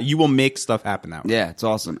 and you will make stuff happen that way. Yeah, it's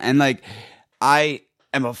awesome. And, like, I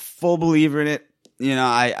am a full believer in it. You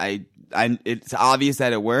know, it's obvious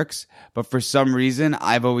that it works, but for some reason,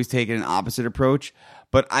 I've always taken an opposite approach.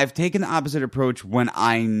 But I've taken the opposite approach when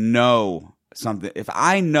I know something. If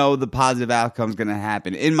I know the positive outcome is going to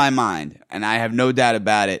happen in my mind, and I have no doubt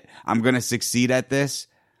about it, I'm going to succeed at this,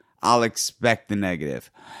 I'll expect the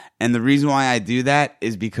negative. And the reason why I do that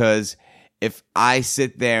is because if I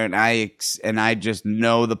sit there and I just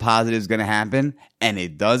know the positive is going to happen and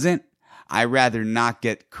it doesn't, I'd rather not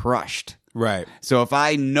get crushed. Right. So if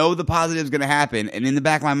I know the positive is going to happen, and in the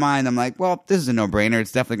back of my mind, I'm like, well, this is a no-brainer.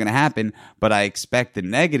 It's definitely going to happen. But I expect the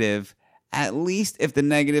negative. At least if the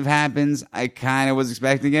negative happens, I kind of was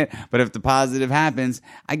expecting it. But if the positive happens,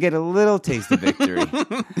 I get a little taste of victory.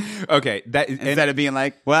 Okay. Instead of being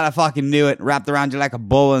like, well, I fucking knew it. Wrapped around you like a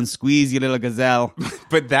bull and squeeze you little gazelle.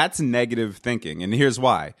 But that's negative thinking. And here's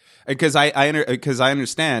why. Because I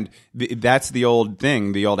understand that's the old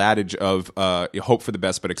thing, the old adage of hope for the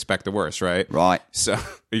best but expect the worst, right? Right. So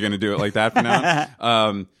you're going to do it like that for now?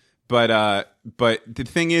 But the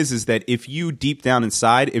thing is that if you deep down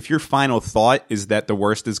inside, if your final thought is that the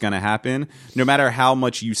worst is going to happen, no matter how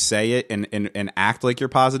much you say it and act like you're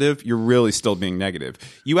positive, you're really still being negative.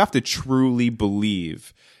 You have to truly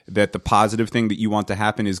believe that the positive thing that you want to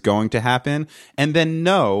happen is going to happen, and then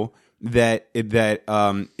know that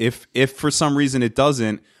if for some reason it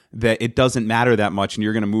doesn't, that it doesn't matter that much and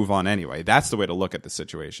you're going to move on anyway. That's the way to look at the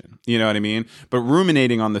situation. You know what I mean? But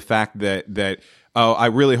ruminating on the fact that oh, I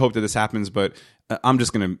really hope that this happens, but I'm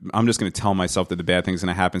just gonna tell myself that the bad thing's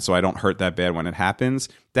gonna happen so I don't hurt that bad when it happens.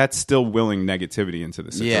 That's still willing negativity into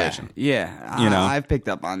the situation. Yeah. You know, I've picked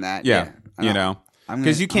up on that. Yeah. You know,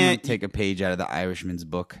 because you can't take a page out of the Irishman's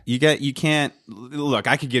book. You can't look.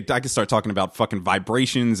 I could start talking about fucking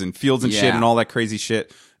vibrations and fields and shit and all that crazy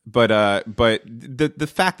shit. But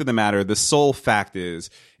the fact of the matter, the sole fact is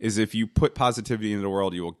if you put positivity into the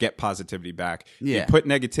world, you will get positivity back. Yeah. If you put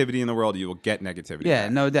negativity in the world, you will get negativity back. Yeah,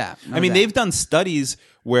 no doubt. I mean, they've done studies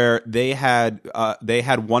where they had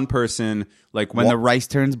one person like when the rice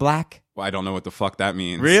turns black. Well, I don't know what the fuck that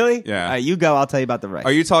means. Really? Yeah. All right, you go. I'll tell you about the rice.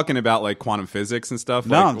 Are you talking about like quantum physics and stuff?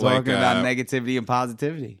 No, I'm talking about negativity and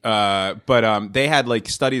positivity. But they had like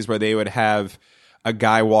studies where they would have a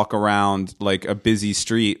guy walk around like a busy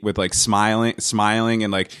street with like smiling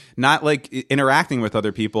and like not like interacting with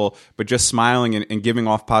other people, but just smiling and giving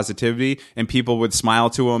off positivity, and people would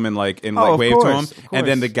smile to him and wave to him. And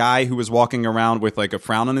then the guy who was walking around with like a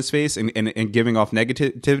frown on his face and giving off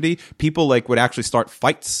negativity, people like would actually start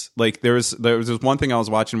fights. Like there was this one thing I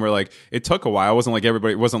was watching where like it took a while. It wasn't like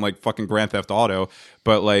everybody, it wasn't like fucking Grand Theft Auto,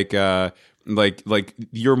 but like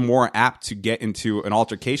you're more apt to get into an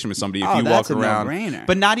altercation with somebody if you walk around, no-brainer.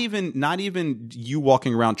 But not even you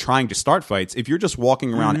walking around trying to start fights. If you're just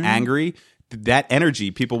walking around angry, that energy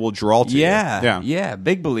people will draw to you. Yeah,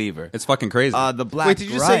 big believer. It's fucking crazy. The black. Wait, did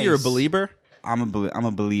you just say you're a believer? I'm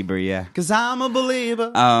a believer. Yeah, because I'm a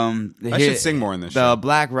believer. I should sing more in this. The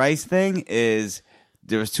black rice thing is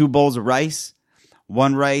there was 2 bowls of rice.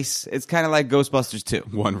 One rice. It's kind of like Ghostbusters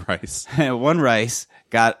 2. One rice. One rice.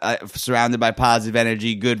 Got surrounded by positive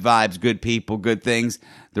energy, good vibes, good people, good things.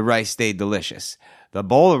 The rice stayed delicious. the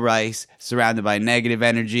bowl of rice surrounded by negative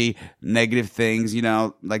energy, negative things,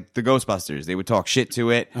 like the Ghostbusters. They would talk shit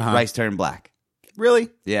to it. Rice turned black. Really?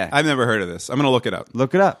 Yeah. I've never heard of this. I'm going to look it up.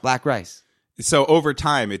 Look it up. Black rice. So over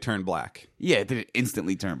time, it turned black. Yeah, it didn't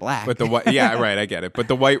instantly turn black. But the white, yeah, right, I get it. But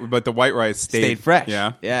the white rice stayed fresh.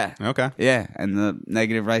 Yeah. Yeah. Okay. Yeah, and the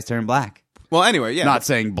negative rice turned black. Well, anyway, yeah. Not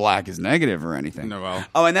saying black is negative or anything. No, well.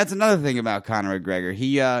 Oh, and that's another thing about Conor McGregor.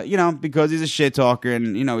 He, because he's a shit talker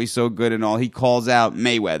and, he's so good and all, he calls out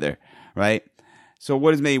Mayweather, right? So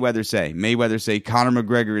what does Mayweather say? Mayweather say Conor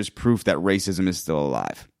McGregor is proof that racism is still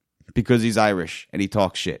alive because he's Irish and he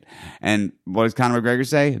talks shit. And what does Conor McGregor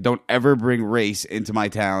say? Don't ever bring race into my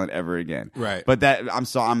talent ever again. Right. But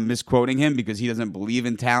I'm misquoting him because he doesn't believe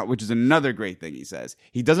in talent, which is another great thing he says.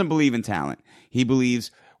 He doesn't believe in talent. He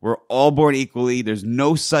believes we're all born equally. There's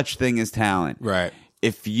no such thing as talent. Right.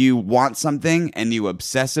 If you want something and you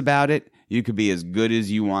obsess about it, you could be as good as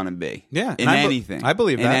you want to be. Yeah. In anything. I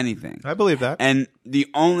believe that. In anything. I believe that. And the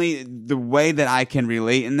way that I can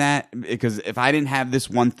relate in that, because if I didn't have this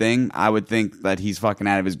one thing, I would think that he's fucking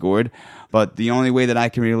out of his gourd. But the only way that I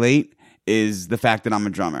can relate is the fact that I'm a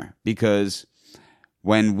drummer. Because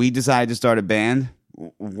when we decided to start a band,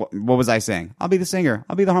 what was I saying? I'll be the singer.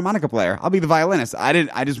 I'll be the harmonica player. I'll be the violinist.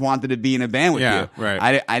 I just wanted to be in a band with you.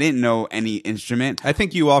 Right. I didn't know any instrument. I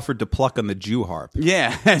think you offered to pluck on the Jew harp.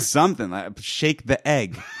 Yeah, something like shake the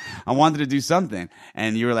egg. I wanted to do something,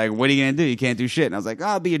 and you were like, "What are you gonna do? You can't do shit." And I was like, "Oh,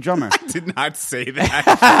 I'll be a drummer." I did not say that.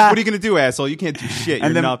 What are you gonna do, asshole? You can't do shit. You're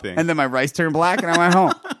nothing. And then my rice turned black, and I went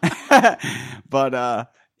home. But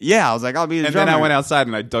yeah, I was like, "I'll be the drummer." And then I went outside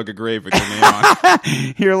and I dug a grave with your name on.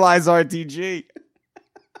 Here lies RTG.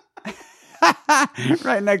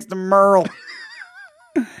 Right next to Merle.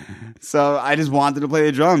 So I just wanted to play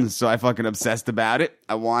the drums. So I fucking obsessed about it.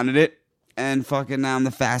 I wanted it. And fucking now I'm the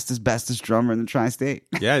fastest, bestest drummer in the tri-state.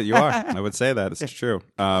 Yeah, you are. I would say that. It's true.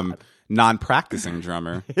 Non-practicing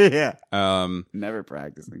drummer. Yeah. Never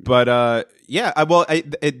practicing. But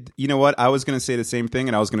you know what? I was going to say the same thing,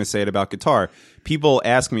 and I was going to say it about guitar. People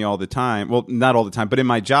ask me all the time. Well, not all the time, but in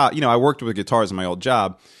my job, I worked with guitars in my old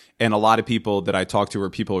job. And a lot of people that I talked to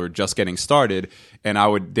were people who were just getting started, and I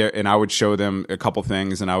would show them a couple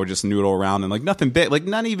things, and I would just noodle around and like nothing big, like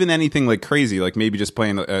not even anything like crazy, like maybe just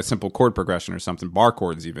playing a simple chord progression or something, bar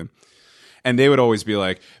chords even. And they would always be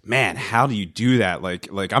like, "Man, how do you do that?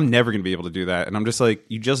 Like I'm never gonna be able to do that." And I'm just like,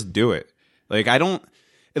 "You just do it." Like I don't.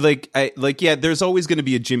 Yeah, there's always going to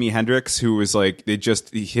be a Jimi Hendrix who was like,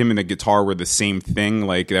 him and the guitar were the same thing.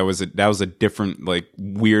 Like that was a different, like,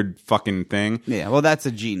 weird fucking thing. Yeah, well, that's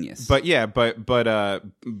a genius. But yeah, but I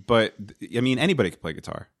mean, anybody can play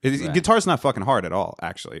guitar. Right. Guitar's not fucking hard at all,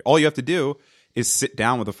 actually. All you have to do is sit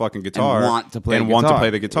down with a fucking guitar and want to play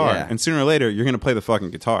the guitar. Yeah. And sooner or later, you're going to play the fucking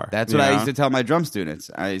guitar. That's what I used to tell my drum students.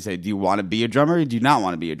 I say, do you want to be a drummer or do you not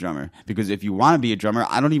want to be a drummer? Because if you want to be a drummer,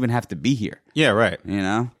 I don't even have to be here. Yeah, right.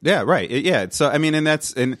 Yeah, right. Yeah. So, I mean, and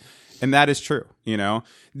that is true,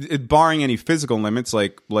 barring any physical limits,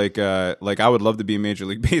 like I would love to be a Major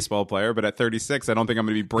League Baseball player, but at 36, I don't think I'm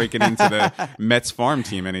going to be breaking into the Mets farm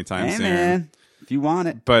team anytime soon. Man. If you want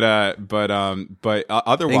it, but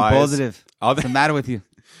otherwise, think positive. What's the matter with you?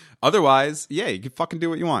 Otherwise, yeah, you can fucking do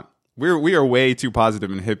what you want. We are way too positive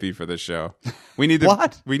and hippie for this show. We need to.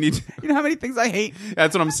 What? We need to, You know how many things I hate?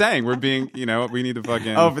 That's what I'm saying. We're being, we need to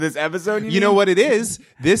fucking. Oh, for this episode, you know what it is?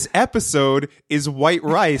 This episode is white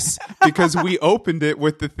rice because we opened it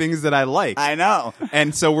with the things that I like. I know.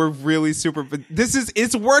 And so we're really super.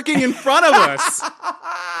 It's working in front of us.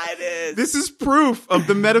 It is. This is proof of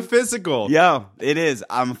the metaphysical. Yo, it is.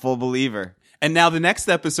 I'm a full believer. And now the next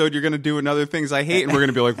episode, you're going to do another things I hate, and we're going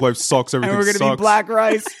to be like, life sucks, everything sucks. And we're going to be black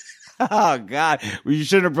rice. Oh, God. Well, you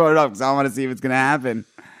shouldn't have brought it up because I want to see if it's going to happen.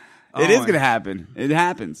 It is going to happen. It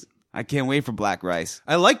happens. I can't wait for black rice.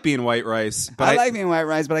 I like being white rice. But I like being white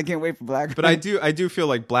rice, but I can't wait for black rice. But I do feel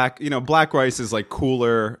like black rice is like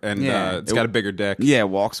cooler, and it's got a bigger dick. Yeah,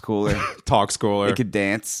 walks cooler. Talks cooler. It could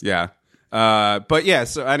dance. Yeah. But yeah,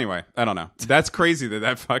 so anyway, I don't know. That's crazy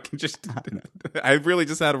that fucking just, I really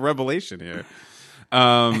just had a revelation here.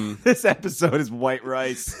 This episode is white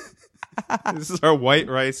rice. This is our white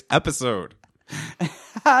rice episode.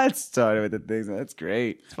 It started with the things. That's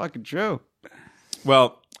great. It's fucking true.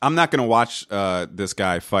 Well, I'm not going to watch this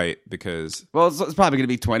guy fight because... Well, it's probably going to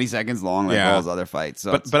be 20 seconds long like all his other fights.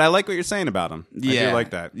 So but I like what you're saying about him. Yeah. I do like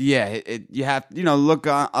that. Yeah, you have look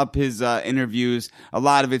up his interviews. A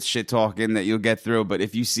lot of it's shit talking that you'll get through. But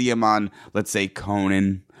if you see him on, let's say,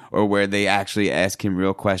 Conan or where they actually ask him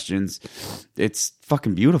real questions, it's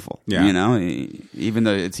fucking beautiful. Yeah. Even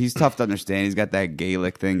though he's tough to understand. He's got that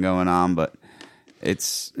Gaelic thing going on, but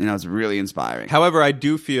It's it's really inspiring. However, I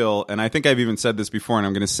do feel, and I think I've even said this before, and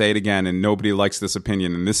I'm going to say it again, and nobody likes this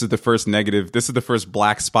opinion, and this is the first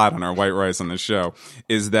black spot on our white rice on the show,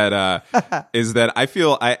 is that I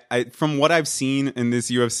feel I from what I've seen in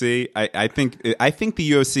this UFC, I think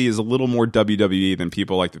the UFC is a little more WWE than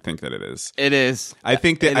people like to think that it is. It is. I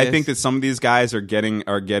think that some of these guys are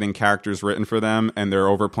getting characters written for them, and they're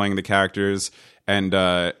overplaying the characters. And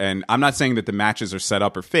I'm not saying that the matches are set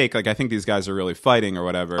up or fake. Like, I think these guys are really fighting or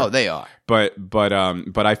whatever. Oh, they are. But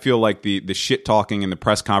I feel like the shit talking and the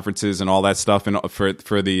press conferences and all that stuff, and for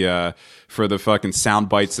the fucking sound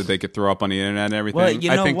bites that they could throw up on the internet and everything.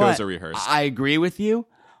 Well, I think those are rehearsed. I agree with you,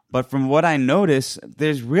 but from what I notice,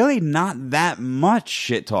 there's really not that much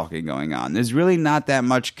shit talking going on. There's really not that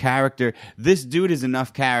much character. This dude is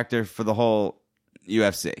enough character for the whole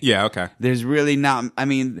UFC. Yeah, okay. There's really not. I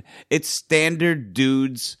mean, it's standard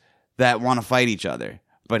dudes that want to fight each other,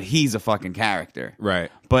 but he's a fucking character,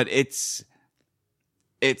 right? But it's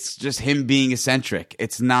just him being eccentric.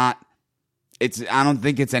 It's not. I don't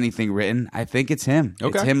think it's anything written. I think it's him.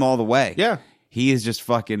 Okay. It's him all the way. Yeah. He is just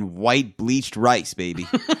fucking white bleached rice, baby.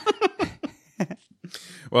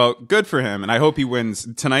 Well, good for him, and I hope he wins.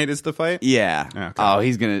 Tonight is the fight? Yeah. Okay. Oh,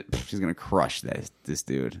 he's gonna crush this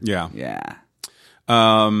dude. Yeah. Yeah.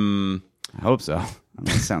 I hope so.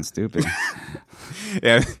 That sounds stupid.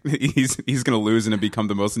 Yeah, he's gonna lose and become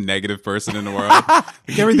the most negative person in the world.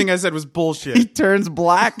 Like, everything I said was bullshit. He turns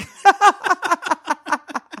black.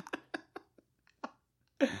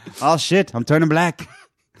 Oh shit! I'm turning black.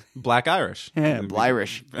 Black Irish. Yeah,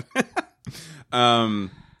 Blirish. I'm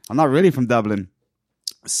not really from Dublin.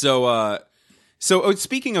 So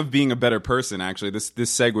speaking of being a better person, actually, this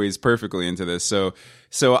segues perfectly into this. So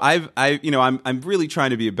I'm really trying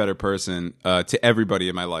to be a better person to everybody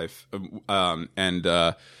in my life,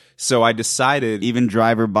 so I decided, even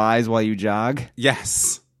driver buys while you jog.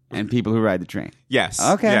 Yes. And people who ride the train. Yes.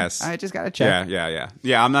 Okay. Yes. I just gotta check. Yeah.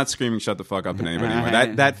 I'm not screaming "shut the fuck up" at anybody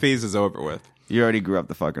anymore. That phase is over with. You already grew up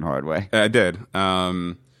the fucking hard way. I did.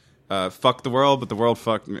 Fuck the world, but the world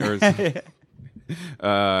fucked me.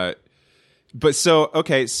 But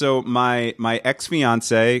so my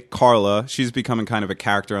ex-fiance Carla, she's becoming kind of a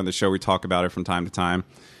character on the show. We talk about her from time to time,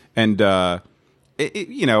 and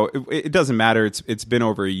it doesn't matter. It's been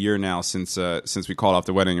over a year now since we called off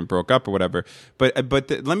the wedding and broke up or whatever. But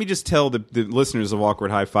let me just tell the listeners of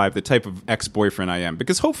Awkward High Five the type of ex-boyfriend I am,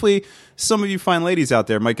 because hopefully some of you fine ladies out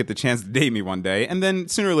there might get the chance to date me one day, and then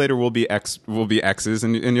sooner or later we'll be exes,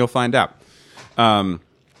 and you'll find out. I'm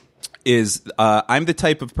the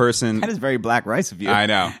type of person. That is very Black Rice of you. I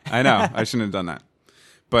know. I shouldn't have done that.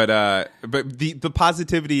 But the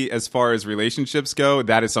positivity as far as relationships go,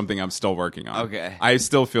 that is something I'm still working on. Okay. I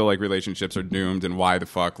still feel like relationships are doomed, and why the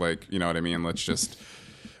fuck, like, you know what I mean? Let's just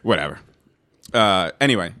whatever.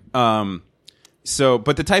 Anyway, so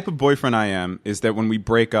but the type of boyfriend I am is that when we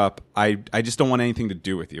break up, I just don't want anything to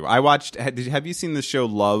do with you. Have you seen the show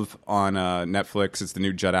Love on Netflix? It's the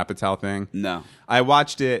new Judd Apatow thing. No. I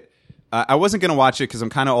watched it. I wasn't going to watch it because I'm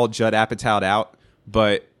kind of all Judd Apatow'd out,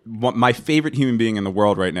 but my favorite human being in the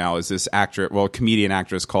world right now is this comedian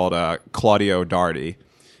actress called Claudia O'Doherty,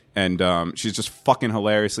 and she's just fucking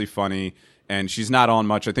hilariously funny. And she's not on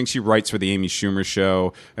much. I think she writes for the Amy Schumer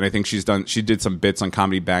show, and I think she did some bits on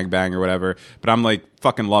Comedy Bang Bang or whatever. But I'm like,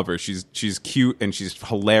 fucking love her. She's cute and she's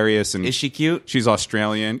hilarious. And is she cute? She's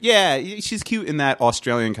Australian. Yeah, she's cute in that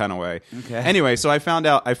Australian kind of way. Okay. Anyway, so I found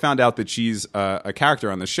out that she's a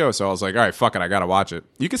character on the show. So I was like, all right, fuck it, I gotta watch it.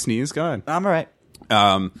 You can sneeze. Go ahead. I'm all right.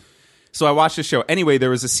 So I watched the show. Anyway, there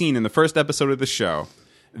was a scene in the first episode of the show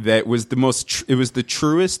that was it was the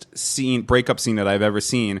truest breakup scene that I've ever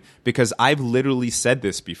seen, because I've literally said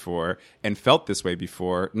this before and felt this way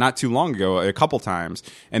before, not too long ago, a couple times.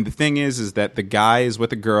 And the thing is that the guy is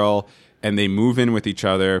with a girl and they move in with each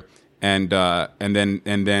other, and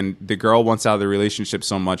then the girl wants out of the relationship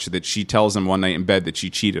so much that she tells him one night in bed that she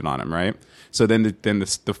cheated on him, right? So then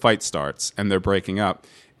the fight starts and they're breaking up.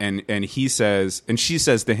 And she says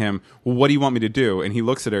to him, well, what do you want me to do? And he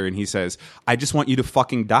looks at her and he says, I just want you to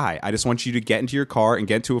fucking die. I just want you to get into your car and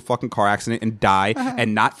get into a fucking car accident and die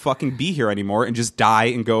and not fucking be here anymore and just die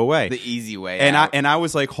and go away. The easy way out. And I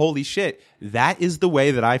was like, holy shit. That is the way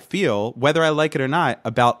that I feel, whether I like it or not,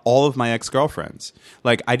 about all of my ex-girlfriends.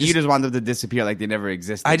 Like, you just want them to disappear like they never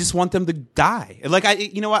existed. I just want them to die.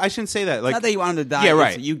 Like, you know what? I shouldn't say that. Like, not that you want them to die. Yeah,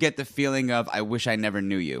 right. You get the feeling of, I wish I never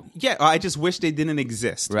knew you. Yeah, I just wish they didn't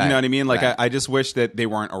exist. Right. You know what I mean? Like, right. I just wish that they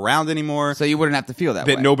weren't around anymore. So you wouldn't have to feel that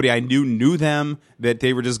way. That nobody I knew them, that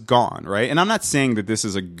they were just gone, right? And I'm not saying that this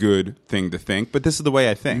is a good thing to think, but this is the way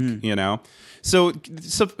I think, you know? So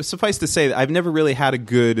suffice to say that I've never really had a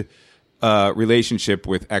good relationship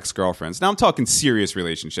with ex-girlfriends. Now I'm talking serious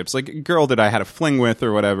relationships, like a girl that I had a fling with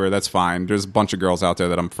or whatever. That's fine. There's a bunch of girls out there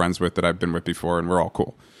that I'm friends with that I've been with before, and we're all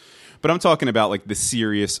cool. But I'm talking about like the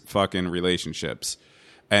serious fucking relationships,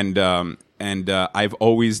 and I've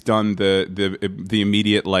always done the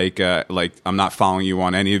immediate like I'm not following you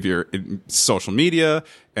on any of your social media,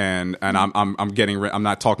 and I'm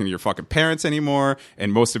not talking to your fucking parents anymore,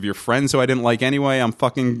 and most of your friends who I didn't like anyway, I'm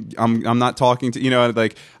not talking to,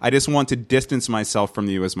 like I just want to distance myself from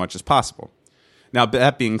you as much as possible. Now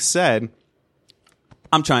that being said,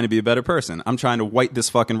 I'm trying to be a better person. I'm trying to white this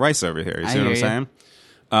fucking rice over here. You see what I'm saying?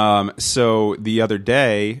 So the other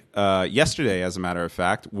day, yesterday, as a matter of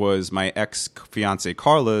fact, was my ex-fiance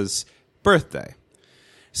Carla's birthday.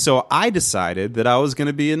 So I decided that I was going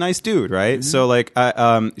to be a nice dude, right? Mm-hmm. So like,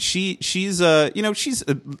 she's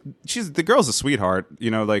the girl's a sweetheart,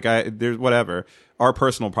 there's whatever. Our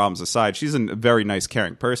personal problems aside, she's a very nice,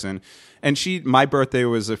 caring person. And my birthday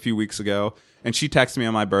was a few weeks ago, and she texted me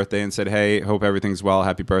on my birthday and said, "Hey, hope everything's well.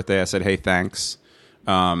 Happy birthday." I said, "Hey, thanks."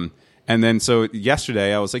 And then so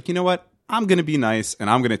yesterday I was like, you know what? I'm going to be nice and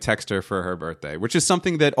I'm going to text her for her birthday, which is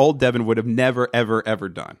something that old Devin would have never, ever, ever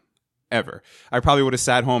done. Ever. I probably would have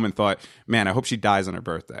sat home and thought, man, I hope she dies on her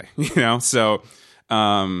birthday. So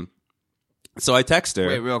I text her.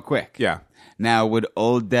 Wait, real quick. Yeah. Now, would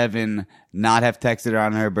old Devin not have texted her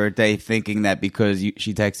on her birthday thinking that because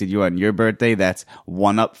she texted you on your birthday, that's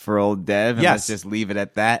one up for old Dev? And yes. Let's just leave it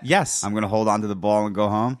at that? Yes. I'm going to hold on to the ball and go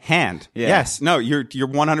home? Hand. Yeah. Yes. No, you're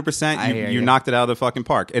 100%. You knocked it out of the fucking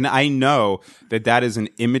park. And I know that is an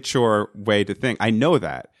immature way to think. I know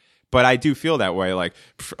that. But I do feel that way, like,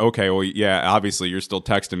 okay, well, yeah, obviously you're still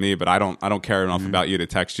texting me, but I don't care enough about you to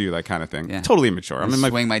text you, that kind of thing. Yeah. Totally immature.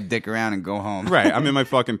 Swing my dick around and go home. Right. I'm in my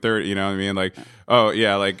fucking 30, you know what I mean? Like, oh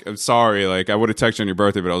yeah, like, I'm sorry, like, I would have texted you on your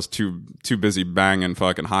birthday, but I was too busy banging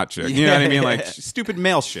fucking hot chick. You know what I mean? Like, stupid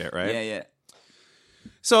male shit, right? Yeah.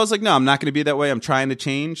 So I was like, no, I'm not going to be that way. I'm trying to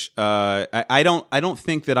change. I don't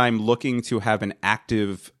think that I'm looking to have an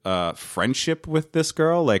active friendship with this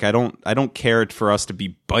girl. Like, I don't care for us to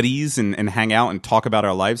be buddies and hang out and talk about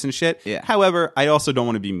our lives and shit. Yeah. However, I also don't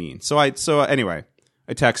want to be mean. So anyway,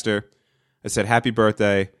 I text her. I said, happy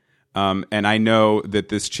birthday. And I know that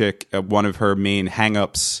this chick, one of her main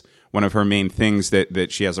hangups, one of her main things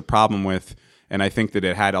that she has a problem with, and I think that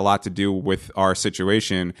it had a lot to do with our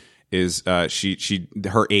situation, is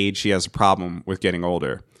her age. She has a problem with getting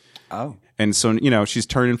older. Oh. And so, she's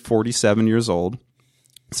turning 47 years old.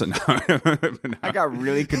 So now I got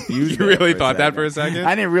really confused. You really thought that for a second?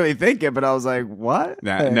 I didn't really think it, but I was like, what?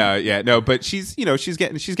 No, but she's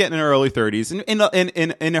getting in her early 30s.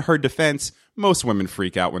 And in her defense, most women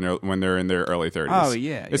freak out when they're in their early 30s. Oh,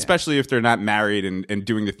 yeah. Especially if they're not married and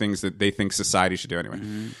doing the things that they think society should do anyway.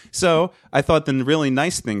 Mm-hmm. So I thought the really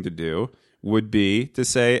nice thing to do would be to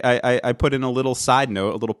say, I put in a little side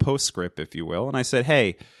note, a little postscript, if you will, and I said,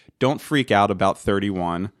 hey, don't freak out about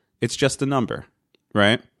 31. It's just a number,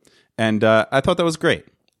 right? And I thought that was great.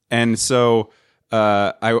 And so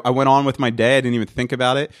I went on with my day. I didn't even think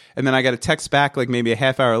about it. And then I got a text back like maybe a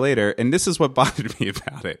half hour later, and this is what bothered me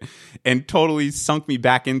about it and totally sunk me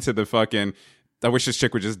back into the fucking, I wish this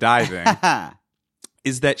chick would just die thing,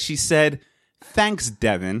 is that she said, thanks,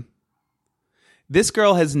 Devin. This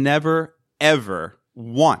girl has never, ever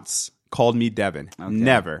once called me Devin. Okay.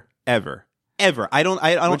 Never, ever. I don't.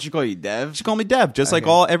 What'd she call you, Dev? She called me Dev, just like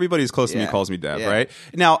everybody's close to me calls me Dev, right?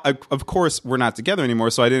 Now, of course, we're not together anymore,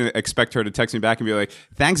 so I didn't expect her to text me back and be like,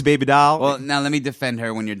 "Thanks, baby doll." Well, now let me defend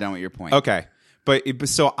her when you're done with your point. Okay, but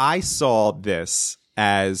so I saw this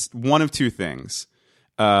as one of two things.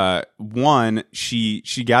 One,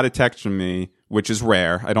 she got a text from me, which is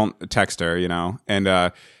rare. I don't text her, and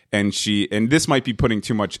this might be putting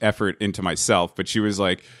too much effort into myself, but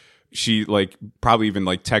she probably even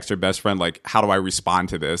text her best friend, like, how do I respond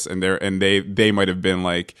to this? And they might have been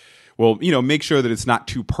like, well, make sure that it's not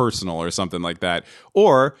too personal or something like that.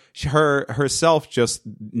 Or herself just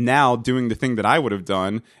now doing the thing that I would have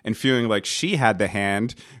done and feeling like she had the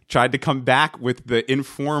hand, tried to come back with the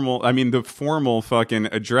the formal fucking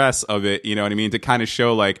address of it, you know what I mean? To kind of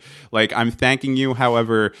show like I'm thanking you.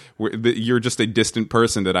 However, you're just a distant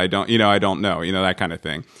person that I don't know, that kind of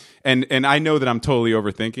thing. And I know that I'm totally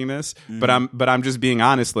overthinking this, but I'm just being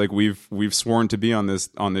honest. Like we've sworn to be on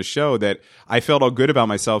this show that I felt all good about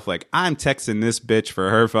myself. Like I'm texting this bitch for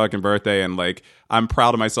her fucking birthday, and like I'm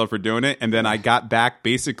proud of myself for doing it. And then I got back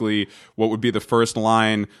basically what would be the first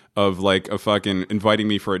line of like a fucking inviting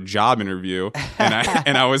me for a job interview,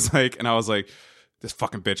 and I was like, this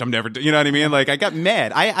fucking bitch, I'm never, you know what I mean? Like, I got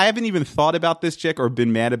mad. I haven't even thought about this chick or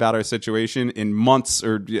been mad about our situation in months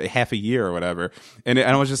or half a year or whatever. And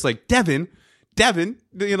I was just like, Devin,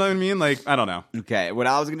 you know what I mean? Like, I don't know. Okay, what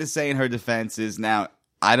I was going to say in her defense is, now,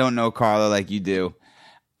 I don't know Carla like you do.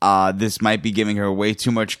 This might be giving her way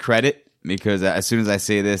too much credit, because as soon as I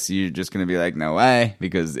say this, you're just going to be like, no way,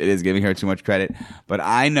 because it is giving her too much credit. But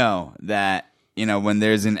I know that, you know, when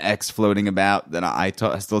there's an ex floating about that I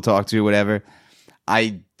still talk to, whatever,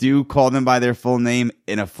 I do call them by their full name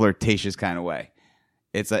in a flirtatious kind of way.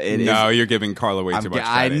 You're giving Carla way too much credit.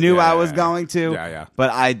 I knew I was going to. Yeah.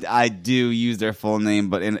 But I do use their full name,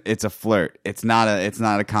 but it's a flirt. It's not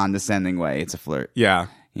a condescending way. It's a flirt. Yeah.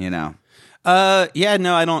 You know. Yeah,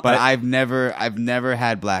 no, I don't. But I've never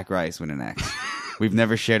had black rice with an ex. We've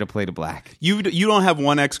never shared a plate of black. You don't have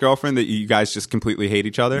one ex-girlfriend that you guys just completely hate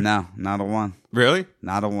each other? No, not a one. Really?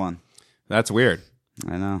 Not a one. That's weird.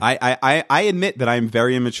 I know. I admit that I'm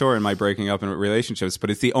very immature in my breaking up in relationships, but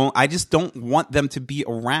it's I just don't want them to be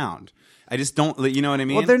around. I just don't, you know what I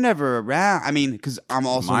mean? Well, they're never around. I mean, because I'm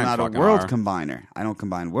also Mine not a fucking world are. combiner. I don't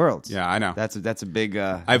combine worlds. Yeah, I know. That's a big.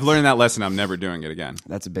 I've learned that lesson. I'm never doing it again.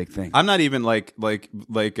 That's a big thing. I'm not even like I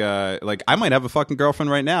might have a fucking girlfriend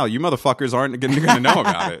right now. You motherfuckers aren't going to know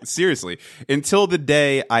about it. Seriously. Until the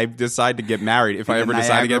day I decide to get married, if I ever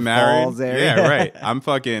decide to get married. Falls area. Yeah, right. I'm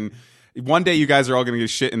fucking. One day you guys are all going to get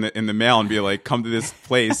shit in the mail and be like, come to this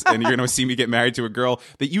place and you're going to see me get married to a girl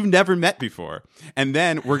that you've never met before. And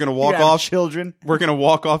then we're going to walk off. Children. We're going to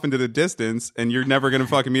walk off into the distance and you're never going to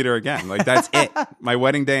fucking meet her again. Like, that's it. My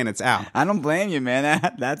wedding day and it's out. I don't blame you,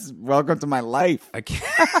 man. That's welcome to my life. I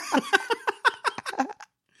can't.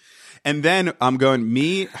 And then I'm going,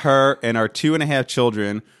 me, her, and our 2.5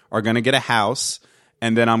 children are going to get a house.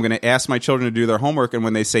 And then I'm going to ask my children to do their homework. And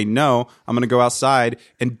when they say no, I'm going to go outside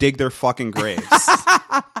and dig their fucking graves.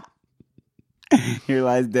 Here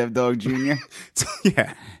lies Dev Dog Jr.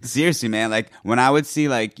 Yeah. Seriously, man. Like, when I would see,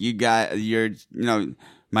 like,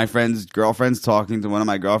 my friends' girlfriends talking to one of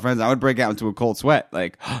my girlfriends, I would break out into a cold sweat.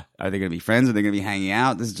 Like, are they going to be friends? Are they going to be hanging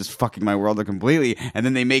out? This is just fucking my world up completely. And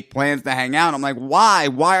then they make plans to hang out. I'm like, why?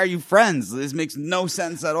 Why are you friends? This makes no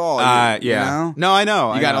sense at all. Yeah. You know? No, I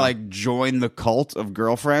know. You got to, like, join the cult of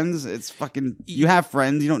girlfriends. It's fucking, you have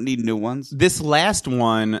friends. You don't need new ones. This last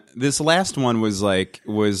one was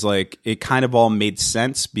like, it kind of all made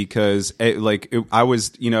sense because I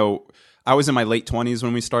was in my late 20s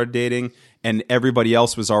when we started dating. And everybody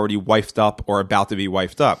else was already wifed up or about to be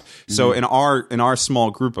wifed up. So in our small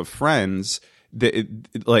group of friends,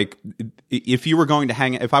 if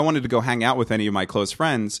I wanted to go hang out with any of my close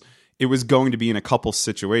friends, it was going to be in a couple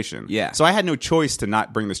situation. Yeah. So I had no choice to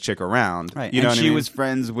not bring this chick around. Right. You know and what she I mean? was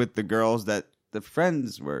friends with the girls that the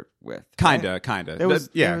friends were with. Kinda. There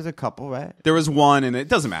was a couple, right? There was one, and it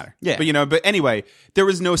doesn't matter. Yeah. But anyway, there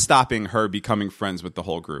was no stopping her becoming friends with the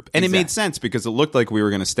whole group. And it made sense because it looked like we were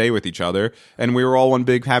going to stay with each other, and we were all one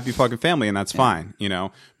big happy fucking family, and that's fine, you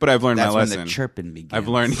know? But I've learned my lesson. That's when the chirping begins.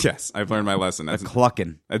 I've learned my lesson. The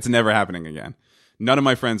clucking. That's never happening again. None of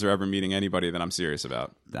my friends are ever meeting anybody that I'm serious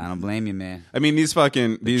about. I don't blame you, man. I mean, these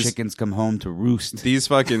chickens come home to roost. These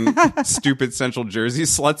fucking stupid Central Jersey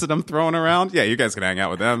sluts that I'm throwing around. Yeah, you guys can hang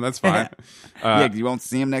out with them. That's fine. Yeah, you won't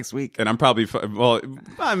see them next week. And I'm probably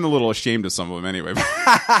I'm a little ashamed of some of them anyway.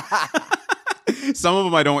 Some of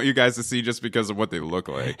them I don't want you guys to see just because of what they look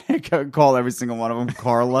like. Call every single one of them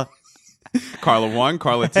Carla. Carla 1,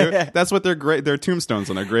 Carla 2. That's what their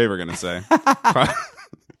tombstones on their grave are going to say.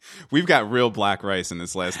 We've got real black rice in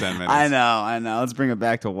this last 10 minutes. I know. Let's bring it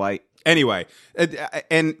back to white. Anyway,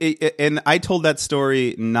 and I told that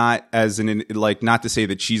story not as not to say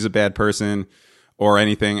that she's a bad person or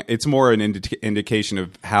anything. It's more an indication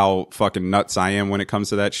of how fucking nuts I am when it comes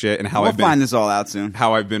to that shit and how we'll find this all out soon.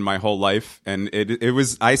 How I've been my whole life. And it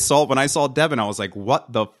was, when I saw Devin, I was like,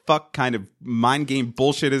 what the fuck kind of mind game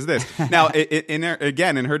bullshit is this? Now, in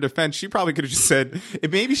her defense, she probably could have just said,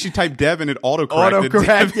 maybe she typed Devin and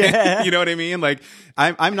autocorrected. Yeah. You know what I mean? Like,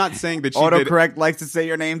 I'm not saying that she autocorrect likes to say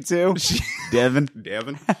your name too.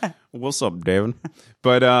 Devin. What's up, Devin?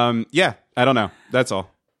 But yeah, I don't know. That's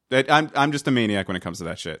all. I'm just a maniac when it comes to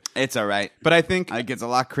that shit. It's all right, but I think it gets a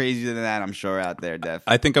lot crazier than that. I'm sure out there, Dev.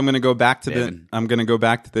 I think I'm going to go back to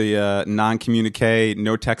the non-communique,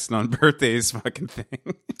 no texting on birthdays fucking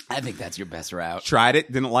thing. I think that's your best route. Tried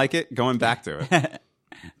it, didn't like it, going back to it.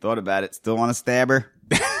 Thought about it. Still want to stab her.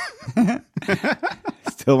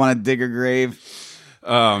 Still want to dig her grave.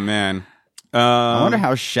 Oh man. I wonder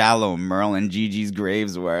how shallow Merle and Gigi's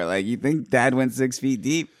graves were. Like, you think Dad went 6 feet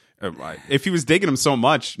deep? If he was digging them so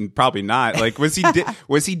much, probably not. Like, was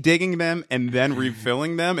he digging them and then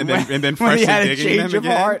refilling them and then freshly digging them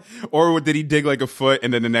again? Heart. Or did he dig like a foot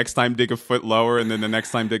and then the next time dig a foot lower and then the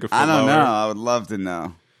next time dig a foot lower? I don't know. I would love to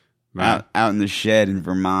know. Out in the shed in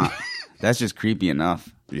Vermont. That's just creepy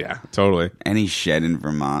enough. Yeah, totally. Any shed in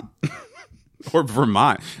Vermont. Or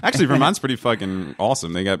Vermont. Actually, Vermont's pretty fucking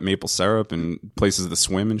awesome. They got maple syrup and places to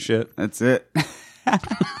swim and shit. That's it.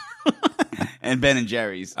 And Ben and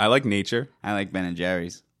Jerry's. I like nature. I like Ben and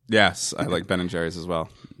Jerry's. Yes, I like Ben and Jerry's as well.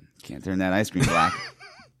 Can't turn that ice cream black.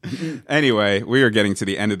 Anyway, we are getting to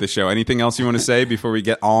the end of the show. Anything else you want to say before we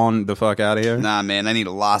get on the fuck out of here? Nah, man. I need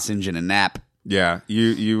a lozenge and a nap. Yeah,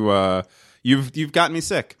 you've gotten me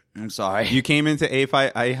sick. I'm sorry. You came into A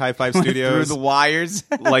High Five Studios through the wires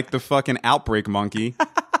like the fucking outbreak monkey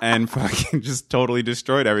and fucking just totally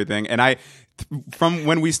destroyed everything. And from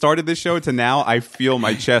when we started this show to now, I feel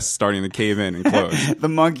my chest starting to cave in and close. The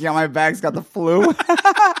monkey on my back's got the flu.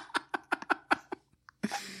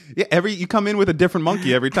 Yeah, you come in with a different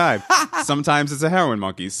monkey every time. Sometimes it's a heroin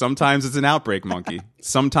monkey. Sometimes it's an outbreak monkey.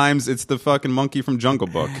 Sometimes it's the fucking monkey from Jungle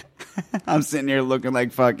Book. I'm sitting here looking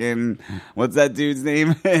like fucking, what's that dude's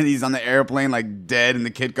name? And he's on the airplane like dead, and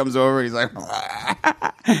the kid comes over and he's like,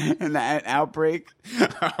 and that outbreak.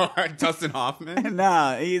 Dustin Hoffman?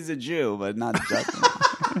 No, he's a Jew, but not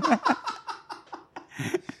Dustin.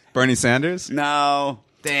 Bernie Sanders? No.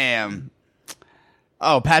 Damn.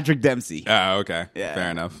 Oh, Patrick Dempsey. Oh, okay. Yeah. Fair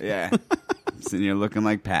enough. Yeah. Sitting here looking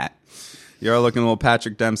like Pat. You're looking a little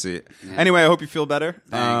Patrick Dempsey. Yeah. Anyway, I hope you feel better.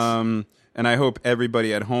 Thanks. And I hope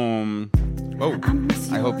everybody at home... Oh.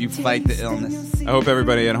 I hope you fight the illness. I hope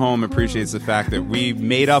everybody at home appreciates the fact that we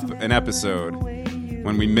made up an episode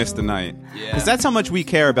when we missed a night. Because that's how much we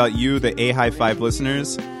care about you, the A High Five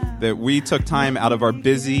listeners, that we took time out of our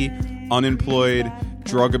busy, unemployed,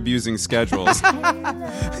 drug-abusing schedules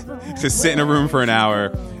to sit in a room for an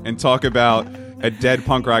hour and talk about a dead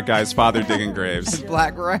punk rock guy's father digging graves.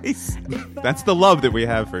 Black rice. That's the love that we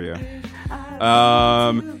have for you.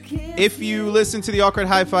 If you listen to the Awkward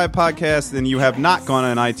High Five podcast and you have not gone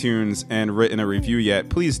on iTunes and written a review yet,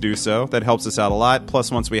 please do so. That helps us out a lot. Plus,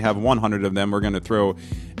 once we have 100 of them, we're going to throw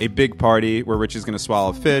a big party where Rich is going to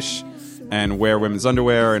swallow fish and wear women's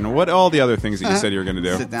underwear and all the other things that you said you were going to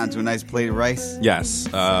do. Sit down to a nice plate of rice. Yes.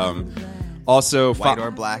 Also, white or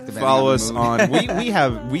black, follow on us on.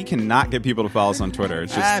 We cannot get people to follow us on Twitter.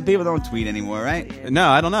 It's just people don't tweet anymore, right? No,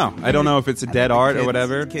 I don't know. I don't know if it's a dead art or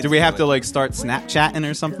whatever. Kids do we have to like start Snapchatting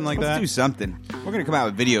or something like that? Let's do something. We're gonna come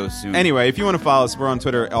out with videos soon. Anyway, if you want to follow us, we're on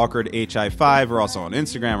Twitter, AwkwardHI5. We're also on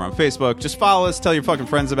Instagram. We're on Facebook. Just follow us. Tell your fucking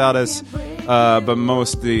friends about us. But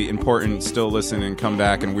most the important, still listen and come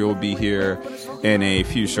back, and we will be here in a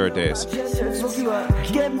few short days.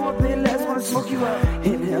 Get more pain, less wanna smoke you up.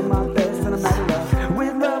 Inhale my best and I'm out of love.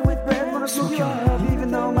 With love, with breath, wanna smoke you up.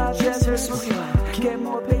 Even though my chest hurts, smoke you up. Get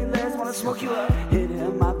more pain, less wanna smoke you up.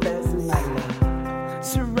 Inhale my best and I'm out of love.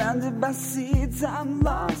 Surrounded by seeds, I'm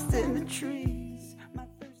lost in the trees. My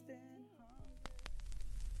thirst and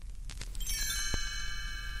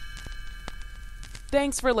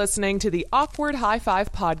Thanks for listening to the Awkward High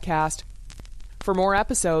Five podcast. For more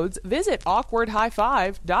episodes, visit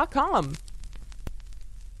awkwardhighfive.com.